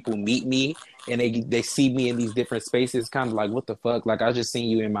like when people meet me and they see me in these different spaces, kind of like what the fuck? Like I just seen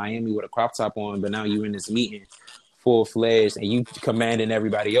you in Miami with a crop top on, but now you in this meeting full fledged and you commanding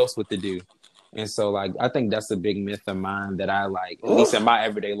everybody else what to do. And so like I think that's a big myth of mine that I like, at least in my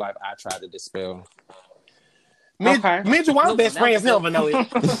everyday life, I try to dispel. Me and Juwan best friends, he'll never know it.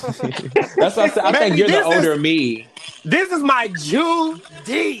 That's what I said. I think you're the older me. This is my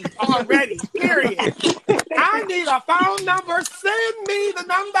Judy already, period. I need a phone number. Send me the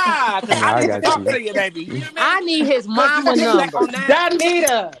number. I need to talk to you, baby. You know what I need his mama number.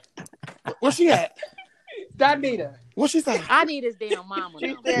 Danita. Where's she at? Danita. What she say? I need his damn mama She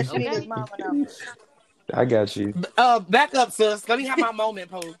number. said she need his mama number. I got you. Back up, sis. Let me have my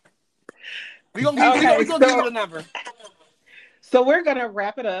moment, Pooh. We gonna give you the number. So we're gonna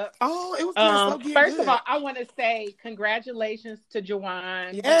wrap it up. Oh, it was first of all, I want to say congratulations to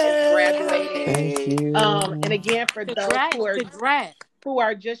Juwan. Graduating. Thank you. And again, for those who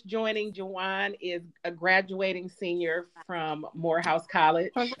are just joining, Juwan is a graduating senior from Morehouse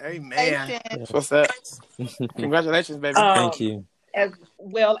College. Amen. What's that? Congratulations, baby. Thank you. As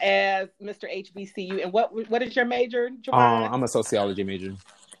well as Mr. HBCU. And what is your major, Juwan? I'm a sociology major.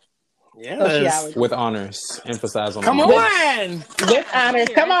 Yes. With honors. Emphasize on Come on. With honors.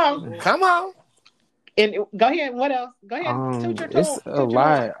 Come on. Come on. And go ahead. What else? Go ahead. It's a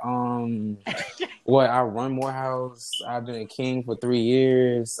lot. I run Morehouse. I've been a King for 3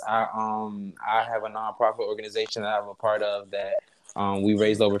 years. I have a nonprofit organization that I'm a part of that we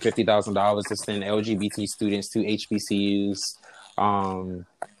raised over $50,000 to send LGBT students to HBCUs. I'm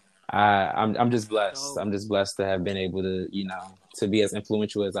just blessed. I'm just blessed to have been able to, to be as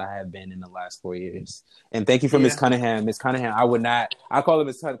influential as I have been in the last 4 years. And thank you for Miss Cunningham. Miss Cunningham, I call her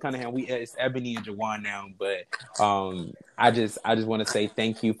Miss Cunningham. It's Ebony and Juwan now, but I just want to say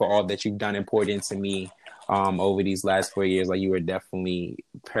thank you for all that you've done and poured into me over these last 4 years. Like you were definitely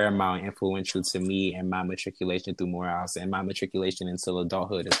paramount, influential to me and my matriculation through Morehouse and my matriculation into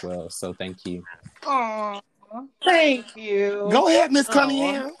adulthood as well. So thank you. Aww. Thank you. Go ahead, Miss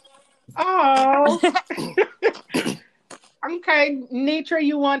Cunningham. Oh. Okay, Nitra,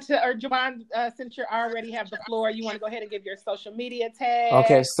 you want to, or Juwan, since you already have the floor, you want to go ahead and give your social media tag?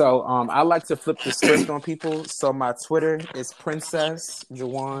 Okay, so I like to flip the script on people. So my Twitter is Princess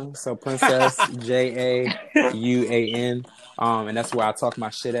Juwan. So Princess Jauan, and that's where I talk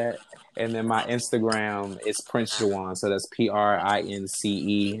my shit at. And then my Instagram is Prince Juwan. So that's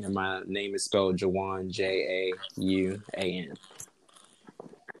PRINCE, and my name is spelled Juwan, Jauan.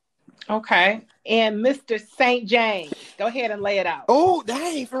 Okay. And Mr. St. James, go ahead and lay it out. Oh,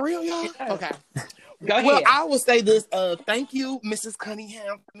 dang, for real, y'all? Okay. Go ahead. Well, I will say this. Thank you, Mrs.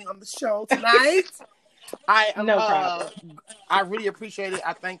 Cunningham, for being on the show tonight. No problem. I really appreciate it.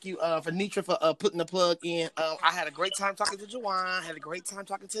 I thank you for Nitra for putting the plug in. I had a great time talking to Juwan. I had a great time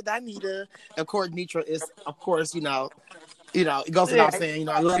talking to Danita. Of course, Nitra is, of course, it goes without saying,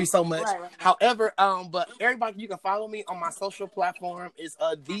 I love you so much. Right. However, but everybody, you can follow me on my social platform. Is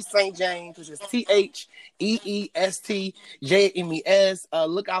the St. James, which is TheEestJames.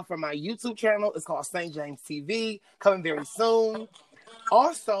 Look out for my YouTube channel. It's called St. James TV, coming very soon.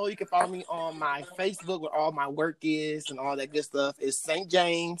 Also, you can follow me on my Facebook where all my work is and all that good stuff. It's St.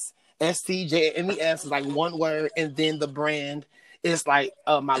 James, STJAMES, is like one word, and then the brand is like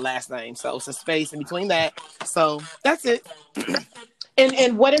my last name. So it's a space in between that. So that's it.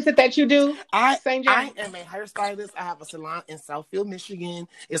 And what is it that you do? I am a hairstylist. I have a salon in Southfield, Michigan.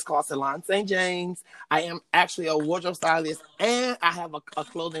 It's called Salon St. James. I am actually a wardrobe stylist, and I have a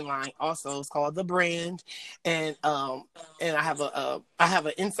clothing line also. It's called The Brand, and I have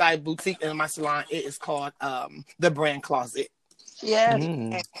an inside boutique in my salon. It is called The Brand Closet. Yeah,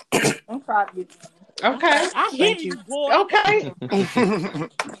 I'm proud of you. Okay, Thank you, boy. Okay,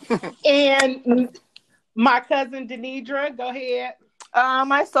 and my cousin Denidra, go ahead.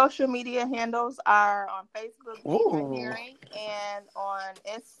 My social media handles are on Facebook, Denidra Hearing, and on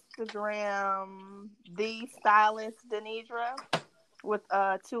Instagram, The Stylist Denidra with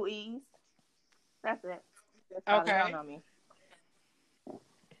 2 E's. That's it. That's okay. Don't know me.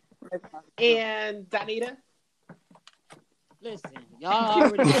 And Danita? Listen, y'all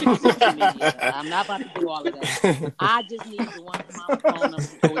already know my social media. I'm not about to do all of that. I just need the one from my phone number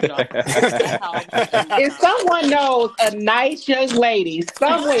before y'all. That's how I was If someone knows a nice young lady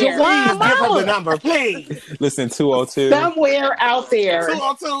somewhere, Jawan Give her the Mama. number, please. Listen, 202. somewhere out there,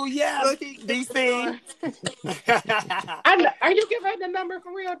 202, yes, DC. are you giving the number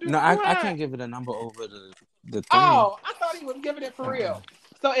for real? No, I can't give it a number over the thing. Oh, I thought he was giving it for real.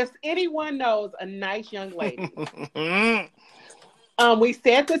 So if anyone knows a nice young lady, we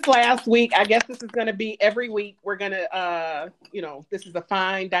said this last week. I guess this is going to be every week. We're going to, this is a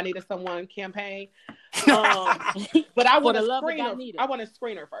Find Donita Someone campaign. But I want to screen her. I want to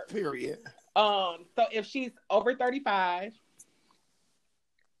screen her first. Period. So if she's over 35,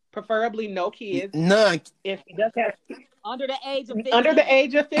 preferably no kids. None. If she does have under the age of 15. Under the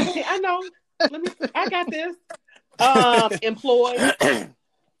age of 15, I know. I got this. Employed.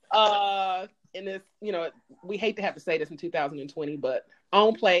 And this, we hate to have to say this in 2020, but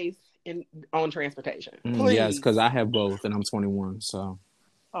own place and own transportation. Yes, because I have both, and I'm 21. So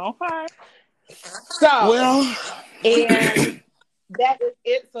Okay. And that is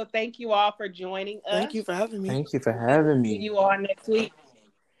it. So thank you all for joining us. Thank you for having me. Thank you for having me. See you all next week.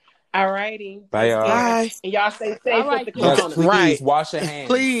 All righty. Bye, y'all. Bye. And y'all stay safe Right. with the Yes, corona. please Right. wash your hands.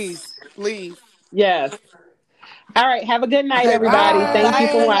 Please. Yes. All right. Have a good night, everybody. Bye. Thank you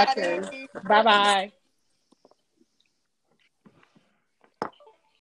for Bye. watching. Bye-bye.